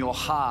name on your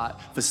heart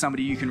for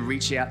somebody you can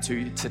reach out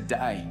to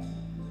today.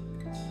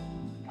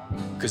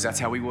 Because that's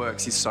how He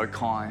works. He's so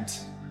kind.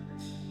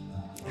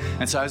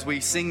 And so as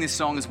we sing this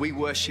song, as we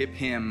worship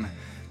Him,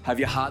 have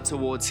your heart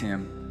towards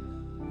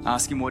Him.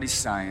 Ask Him what He's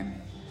saying.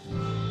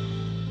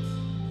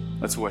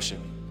 Let's worship.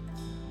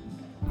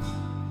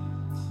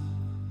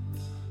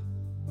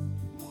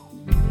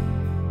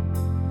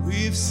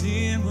 We've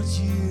seen what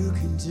you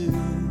can do,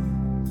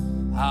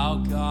 our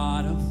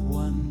God of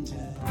wonders.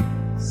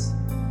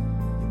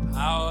 Your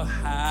power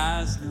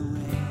has no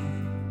end.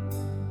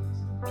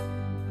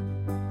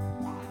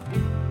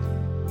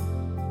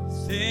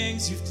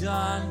 Things you've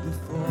done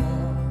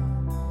before,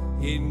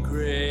 in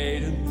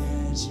greater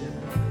measure,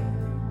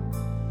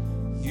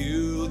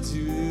 you'll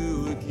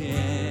do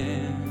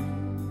again.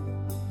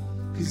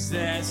 'Cause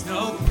there's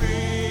no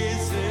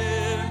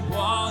prison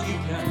wall you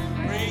can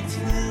break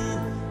through,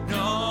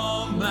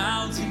 no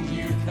mountain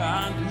you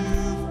can't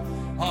move.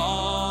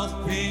 All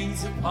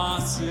things are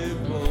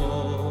possible.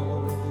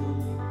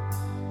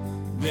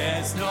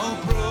 There's no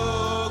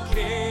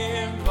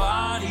broken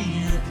body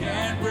you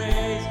can't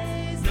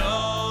raise,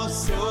 no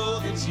soul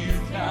that you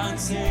can't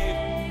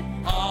save.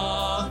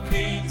 All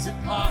things are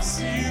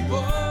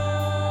possible.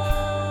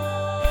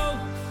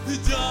 The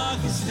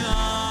darkest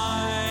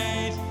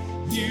night,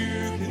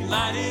 you can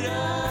light it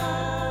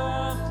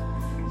up.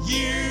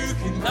 You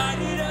can light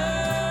it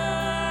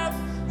up.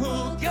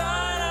 Oh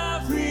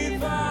God of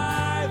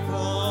revival,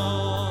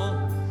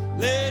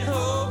 let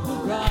hope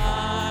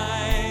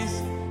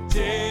arise.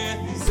 Death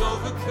is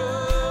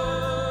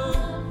overcome.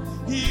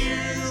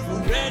 You've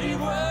already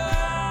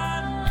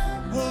won.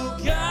 Oh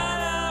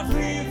God of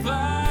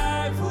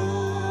revival.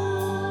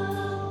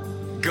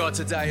 God,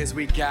 today as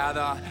we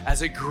gather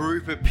as a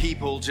group of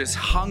people just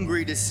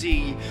hungry to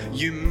see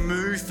you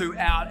move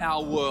throughout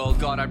our world,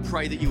 God, I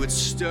pray that you would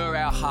stir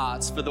our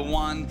hearts for the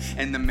one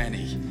and the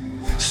many.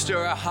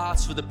 Stir our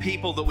hearts for the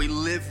people that we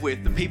live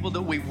with, the people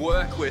that we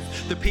work with,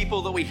 the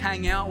people that we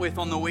hang out with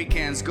on the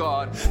weekends,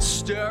 God.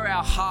 Stir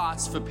our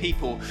hearts for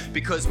people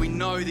because we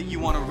know that you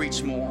want to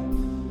reach more.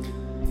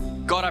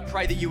 God, I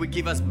pray that you would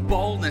give us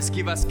boldness,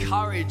 give us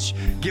courage,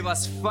 give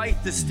us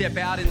faith to step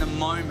out in the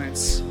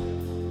moments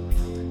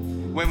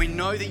when we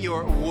know that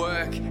you're at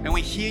work and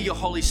we hear your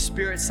Holy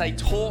Spirit say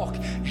talk,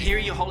 hear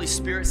your Holy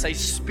Spirit say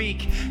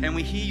speak, and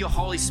we hear your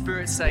Holy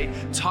Spirit say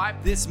type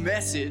this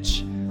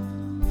message.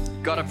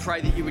 God, I pray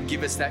that you would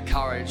give us that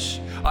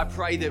courage. I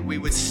pray that we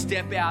would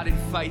step out in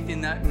faith in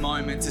that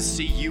moment to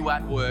see you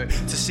at work,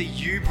 to see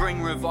you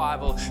bring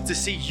revival, to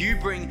see you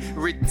bring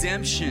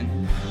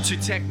redemption to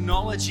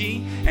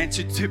technology and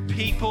to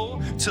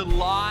people, to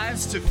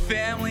lives, to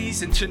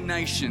families, and to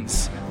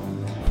nations.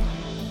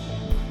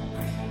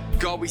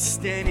 God, we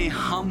stand here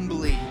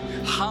humbly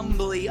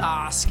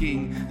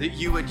asking that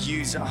you would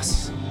use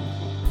us.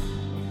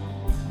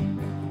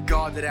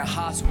 God, that our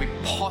hearts will be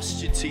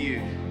postured to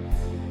you.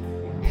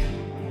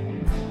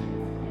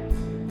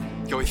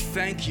 God, we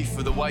thank you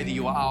for the way that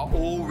you are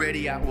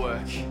already at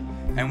work,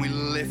 and we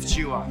lift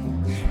you up.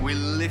 We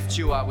lift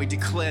you up. We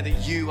declare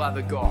that you are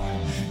the God.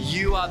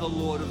 You are the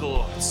Lord of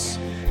Lords.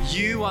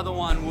 You are the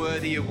one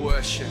worthy of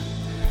worship.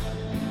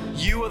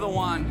 You are the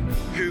one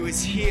who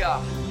is here.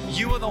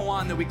 You are the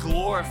one that we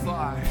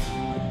glorify.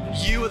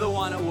 You are the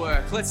one at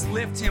work. Let's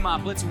lift him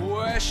up. Let's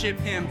worship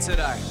him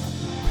today.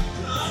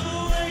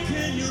 Come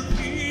awaken your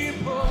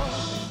people.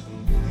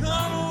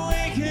 Come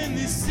awaken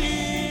this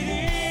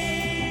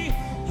city.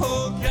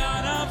 Oh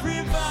God of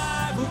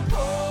revival,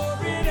 pour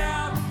it out.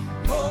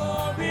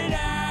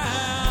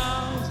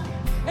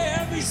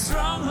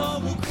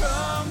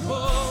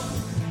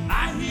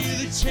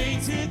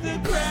 chains hit the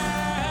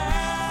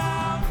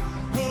ground.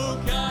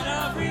 Oh, God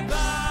of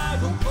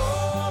revival,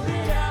 pour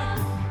it out,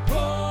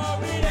 pour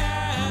it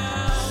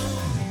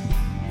out.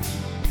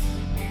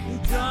 The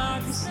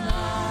darkest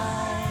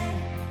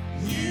night,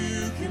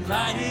 you can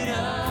light it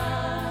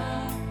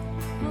up.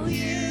 Oh,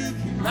 you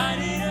can light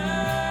it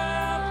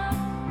up.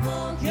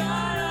 Oh,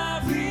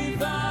 God of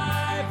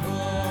revival,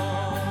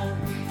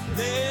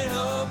 let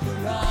hope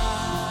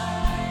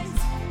arise.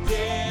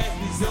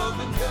 Death is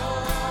open door.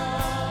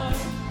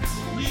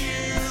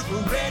 You've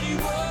already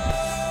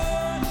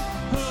won.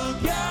 Oh,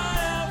 God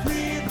of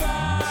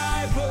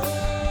revival,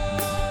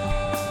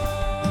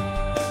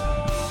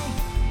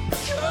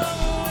 come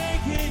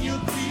awaken your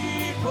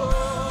people.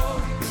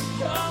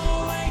 Come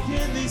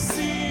awaken this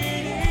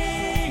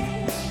city.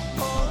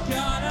 Oh,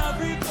 God of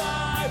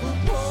revival,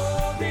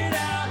 pour it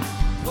out,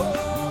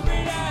 pour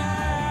it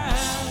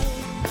out.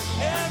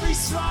 Every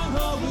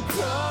stronghold will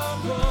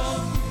crumble.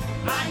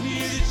 I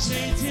hear the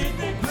chains hit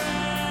the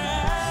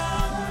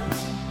ground.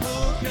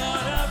 Oh,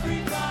 God of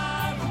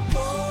revival,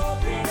 pour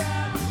it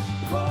out,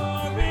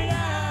 pour it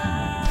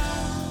out.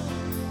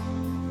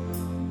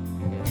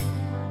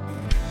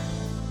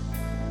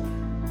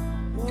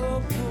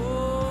 Oh,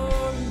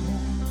 pour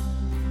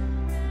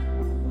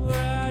it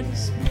out. Out your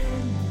spirit.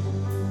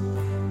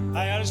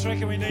 Hey, I just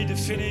reckon we need to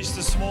finish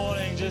this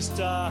morning just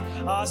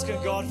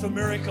asking God for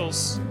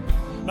miracles.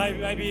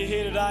 Maybe you're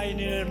here today and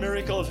you need a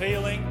miracle of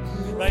healing.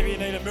 Maybe you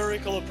need a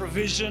miracle of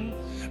provision.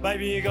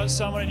 Maybe you got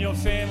someone in your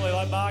family,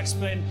 like Mark's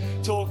been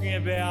talking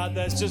about,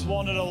 that's just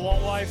wandered a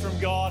long way from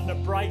God, and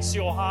it breaks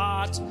your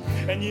heart,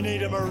 and you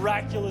need a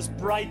miraculous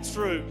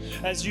breakthrough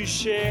as you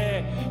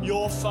share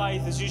your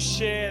faith, as you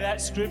share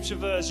that scripture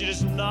verse. You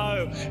just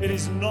know it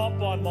is not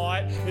by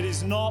might, it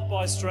is not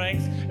by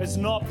strength, it's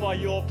not by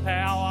your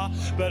power,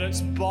 but it's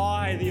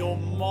by the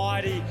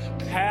almighty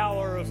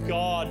power of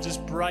God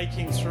just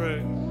breaking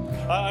through.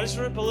 I just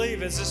really believe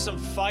there's just some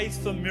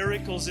faith for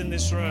miracles in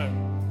this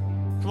room.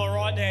 Come on,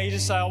 right now, you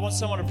just say, I want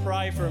someone to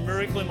pray for a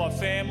miracle in my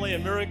family, a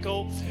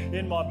miracle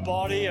in my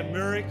body, a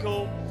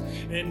miracle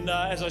in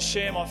as I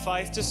share my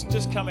faith.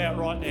 Just come out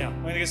right now.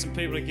 I'm going to get some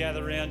people to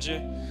gather around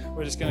you.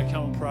 We're just going to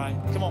come and pray.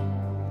 Come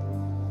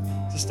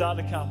on. Just start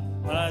to come.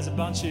 I know there's a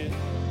bunch of you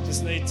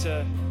just need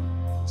to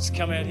just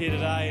come out here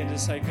today and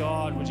just say,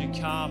 God, would you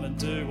come and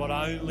do what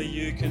only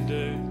you can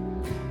do?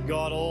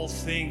 God, all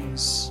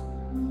things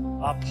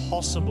are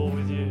possible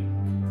with you.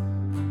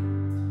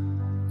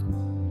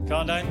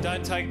 God,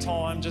 don't take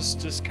time,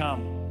 just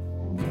come.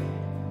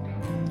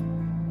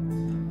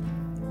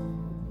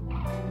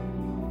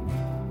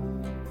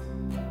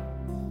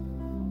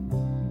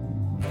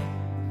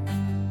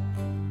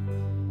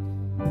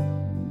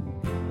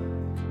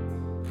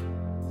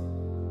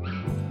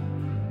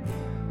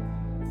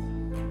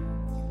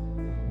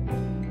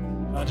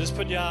 Just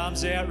put your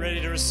arms out,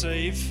 ready to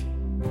receive.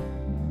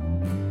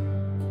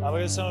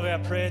 We've got some of our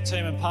prayer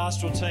team and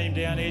pastoral team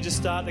down here. Just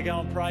start to go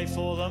and pray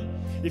for them.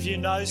 If you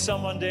know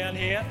someone down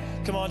here,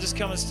 come on, just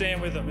come and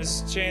stand with them.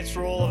 It's a chance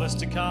for all of us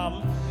to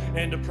come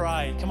and to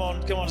pray. Come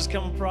on, just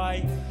come and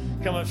pray.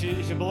 Come on, if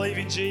you believe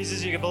in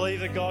Jesus, you can believe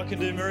that God can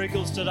do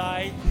miracles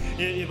today.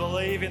 You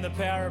believe in the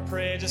power of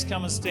prayer, just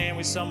come and stand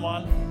with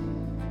someone.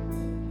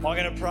 I'm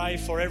going to pray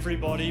for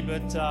everybody,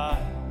 but I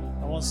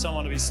want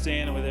someone to be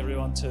standing with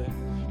everyone too.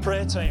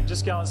 Prayer team,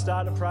 just go and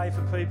start to pray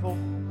for people.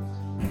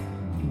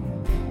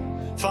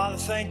 Father,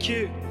 thank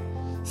you.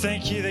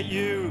 Thank you that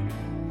you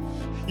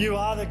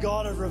are the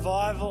God of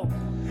revival.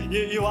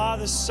 You are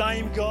the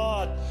same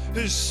God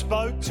who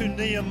spoke to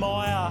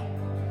Nehemiah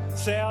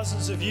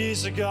thousands of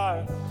years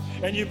ago,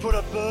 and you put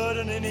a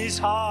burden in his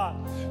heart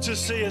to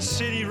see a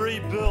city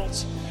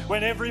rebuilt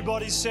when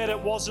everybody said it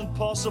wasn't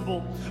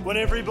possible, when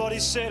everybody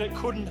said it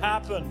couldn't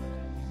happen.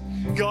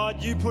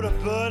 God, you put a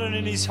burden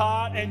in his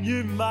heart and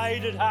you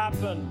made it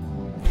happen.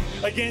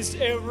 Against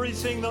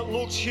everything that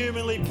looks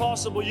humanly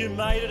possible, you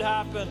made it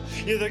happen.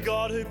 You're the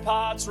God who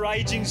parts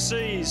raging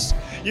seas.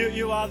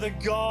 You are the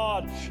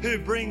God who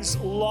brings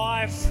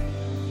life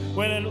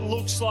when it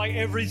looks like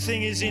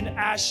everything is in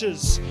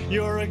ashes.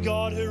 You're a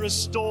God who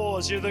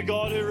restores. You're the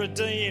God who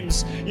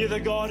redeems. You're the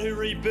God who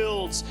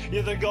rebuilds.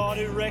 You're the God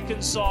who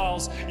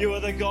reconciles. You are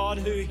the God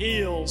who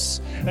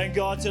heals. And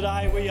God,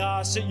 today we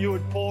ask that you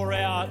would pour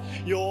out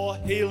your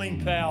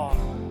healing power.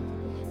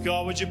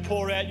 God, would you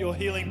pour out your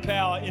healing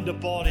power into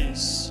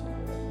bodies?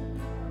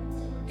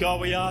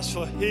 God, we ask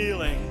for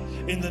healing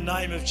in the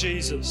name of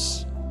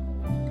Jesus.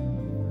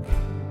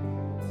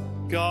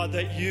 God,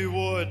 that you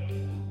would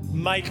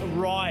make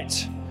right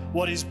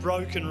what is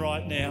broken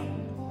right now.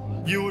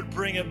 You would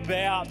bring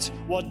about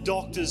what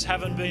doctors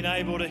haven't been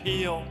able to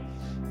heal.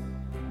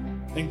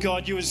 And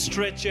God, you would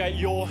stretch out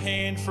your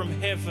hand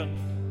from heaven.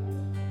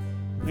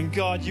 And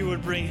God, you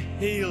would bring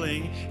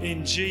healing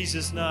in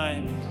Jesus'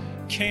 name.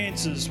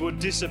 Cancers would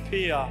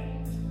disappear.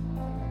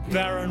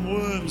 Barren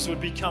wombs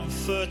would become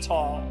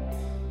fertile.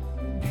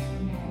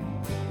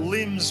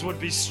 Limbs would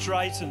be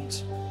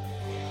straightened.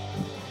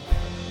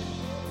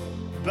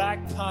 Back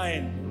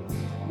pain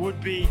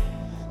would be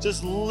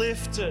just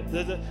lift it,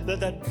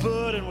 that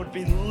burden would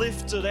be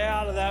lifted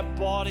out of that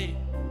body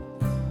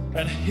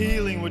and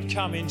healing would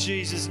come in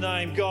Jesus'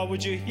 name. God,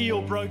 would you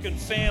heal broken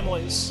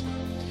families?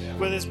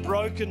 Where there's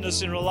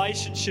brokenness in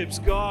relationships,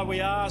 God, we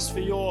ask for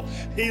your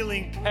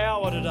healing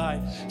power today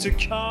to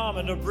come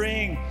and to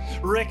bring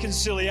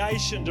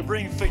reconciliation, to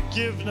bring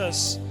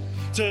forgiveness,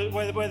 to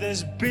where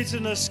there's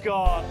bitterness,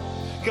 God.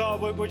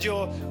 God, would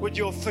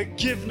your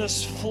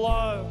forgiveness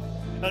flow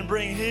and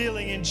bring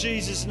healing in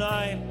Jesus'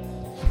 name.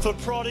 For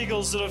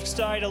prodigals that have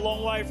stayed a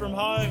long way from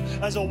home,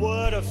 as a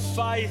word of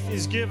faith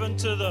is given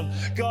to them,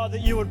 God,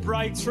 that you would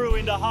break through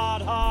into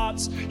hard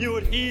hearts, you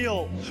would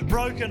heal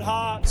broken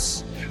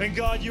hearts, and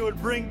God, you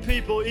would bring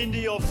people into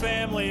your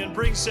family and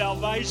bring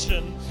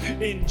salvation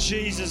in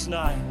Jesus'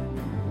 name.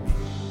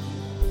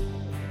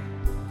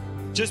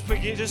 Just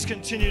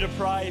continue to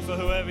pray for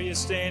whoever you're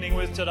standing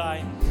with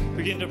today.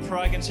 Begin to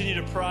pray, continue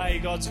to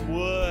pray God's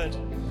word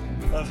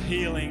of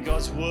healing,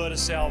 God's word of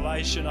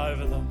salvation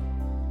over them.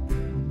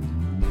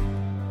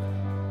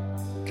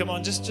 Come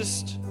on, just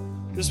as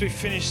we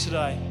finish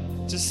today,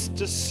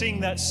 just sing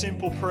that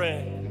simple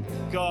prayer.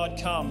 God,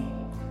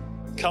 come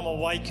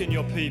awaken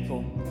your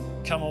people.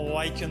 Come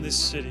awaken this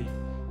city.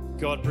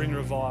 God, bring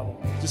revival.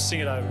 Just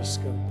sing it over us,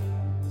 God.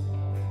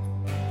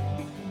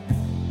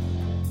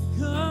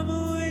 Come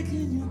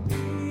awaken your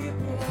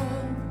people.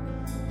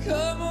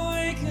 Come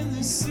awaken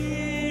the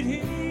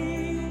city.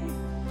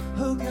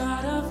 Oh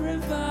God of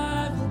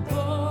revival,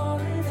 pour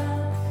it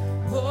out,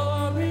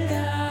 pour it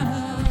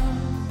out.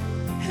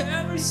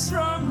 Every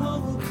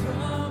stronghold will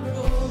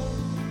crumble.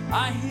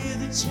 I hear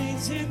the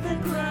chains hit the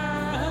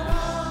ground.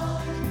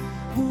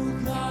 Oh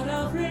God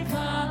of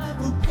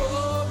revival,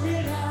 pour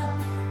it out,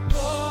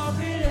 pour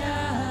it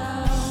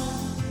out.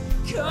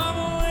 Come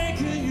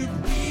awaken your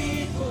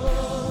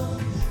people.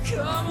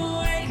 Come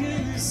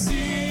awaken the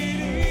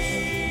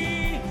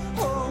city.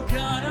 Oh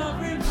God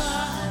of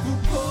revival,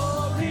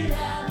 pour it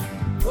out,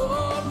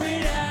 pour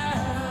it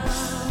out.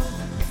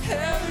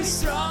 Every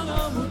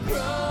stronghold will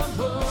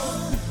crumble.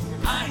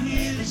 I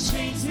hear the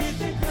chains hit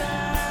the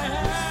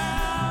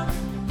ground.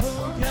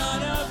 Oh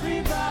God of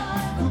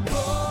revival,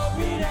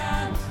 pour it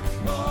out,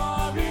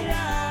 pour it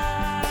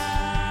out.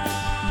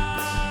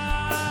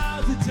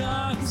 The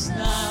darkest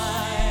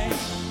night,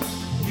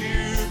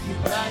 you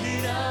can light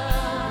it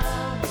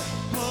up.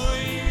 Oh,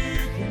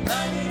 you can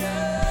light it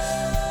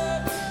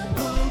up.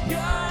 Oh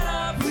God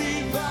of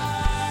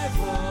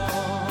revival,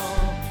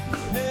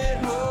 let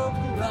hope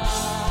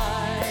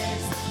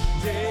arise.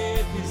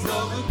 Death is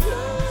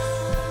overcome.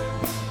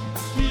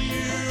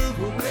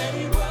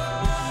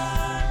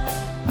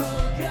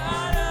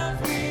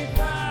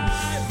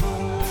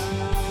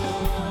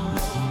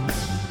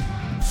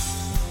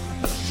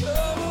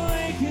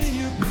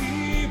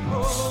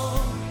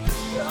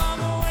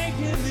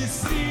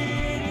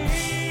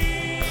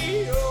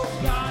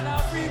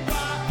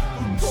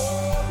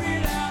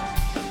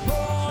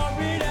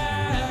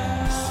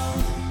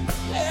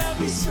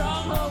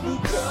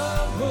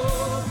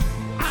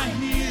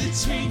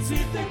 Chains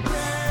hit the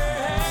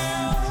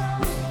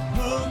ground.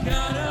 Oh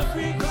God of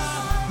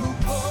revival,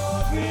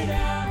 pour it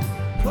out,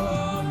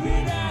 pour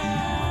it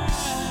out.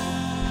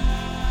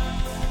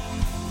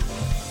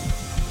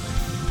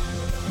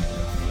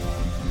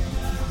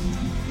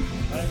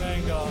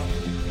 Amen, God.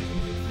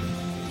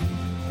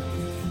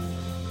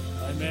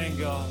 Amen,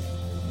 God.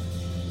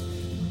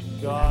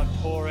 God,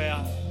 pour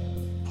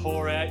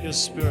out your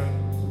spirit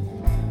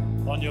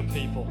on your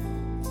people.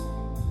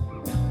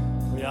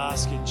 We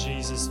ask in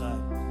Jesus'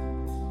 name.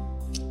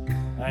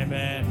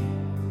 Amen.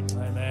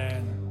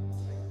 Amen.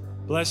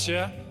 Bless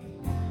you.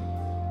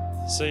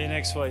 See you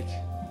next week.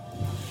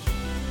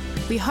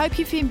 We hope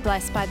you've been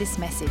blessed by this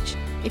message.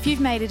 If you've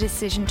made a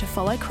decision to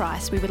follow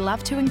Christ, we would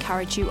love to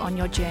encourage you on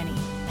your journey.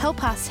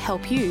 Help us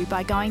help you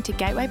by going to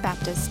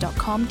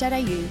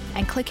gatewaybaptist.com.au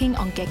and clicking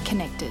on Get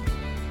Connected.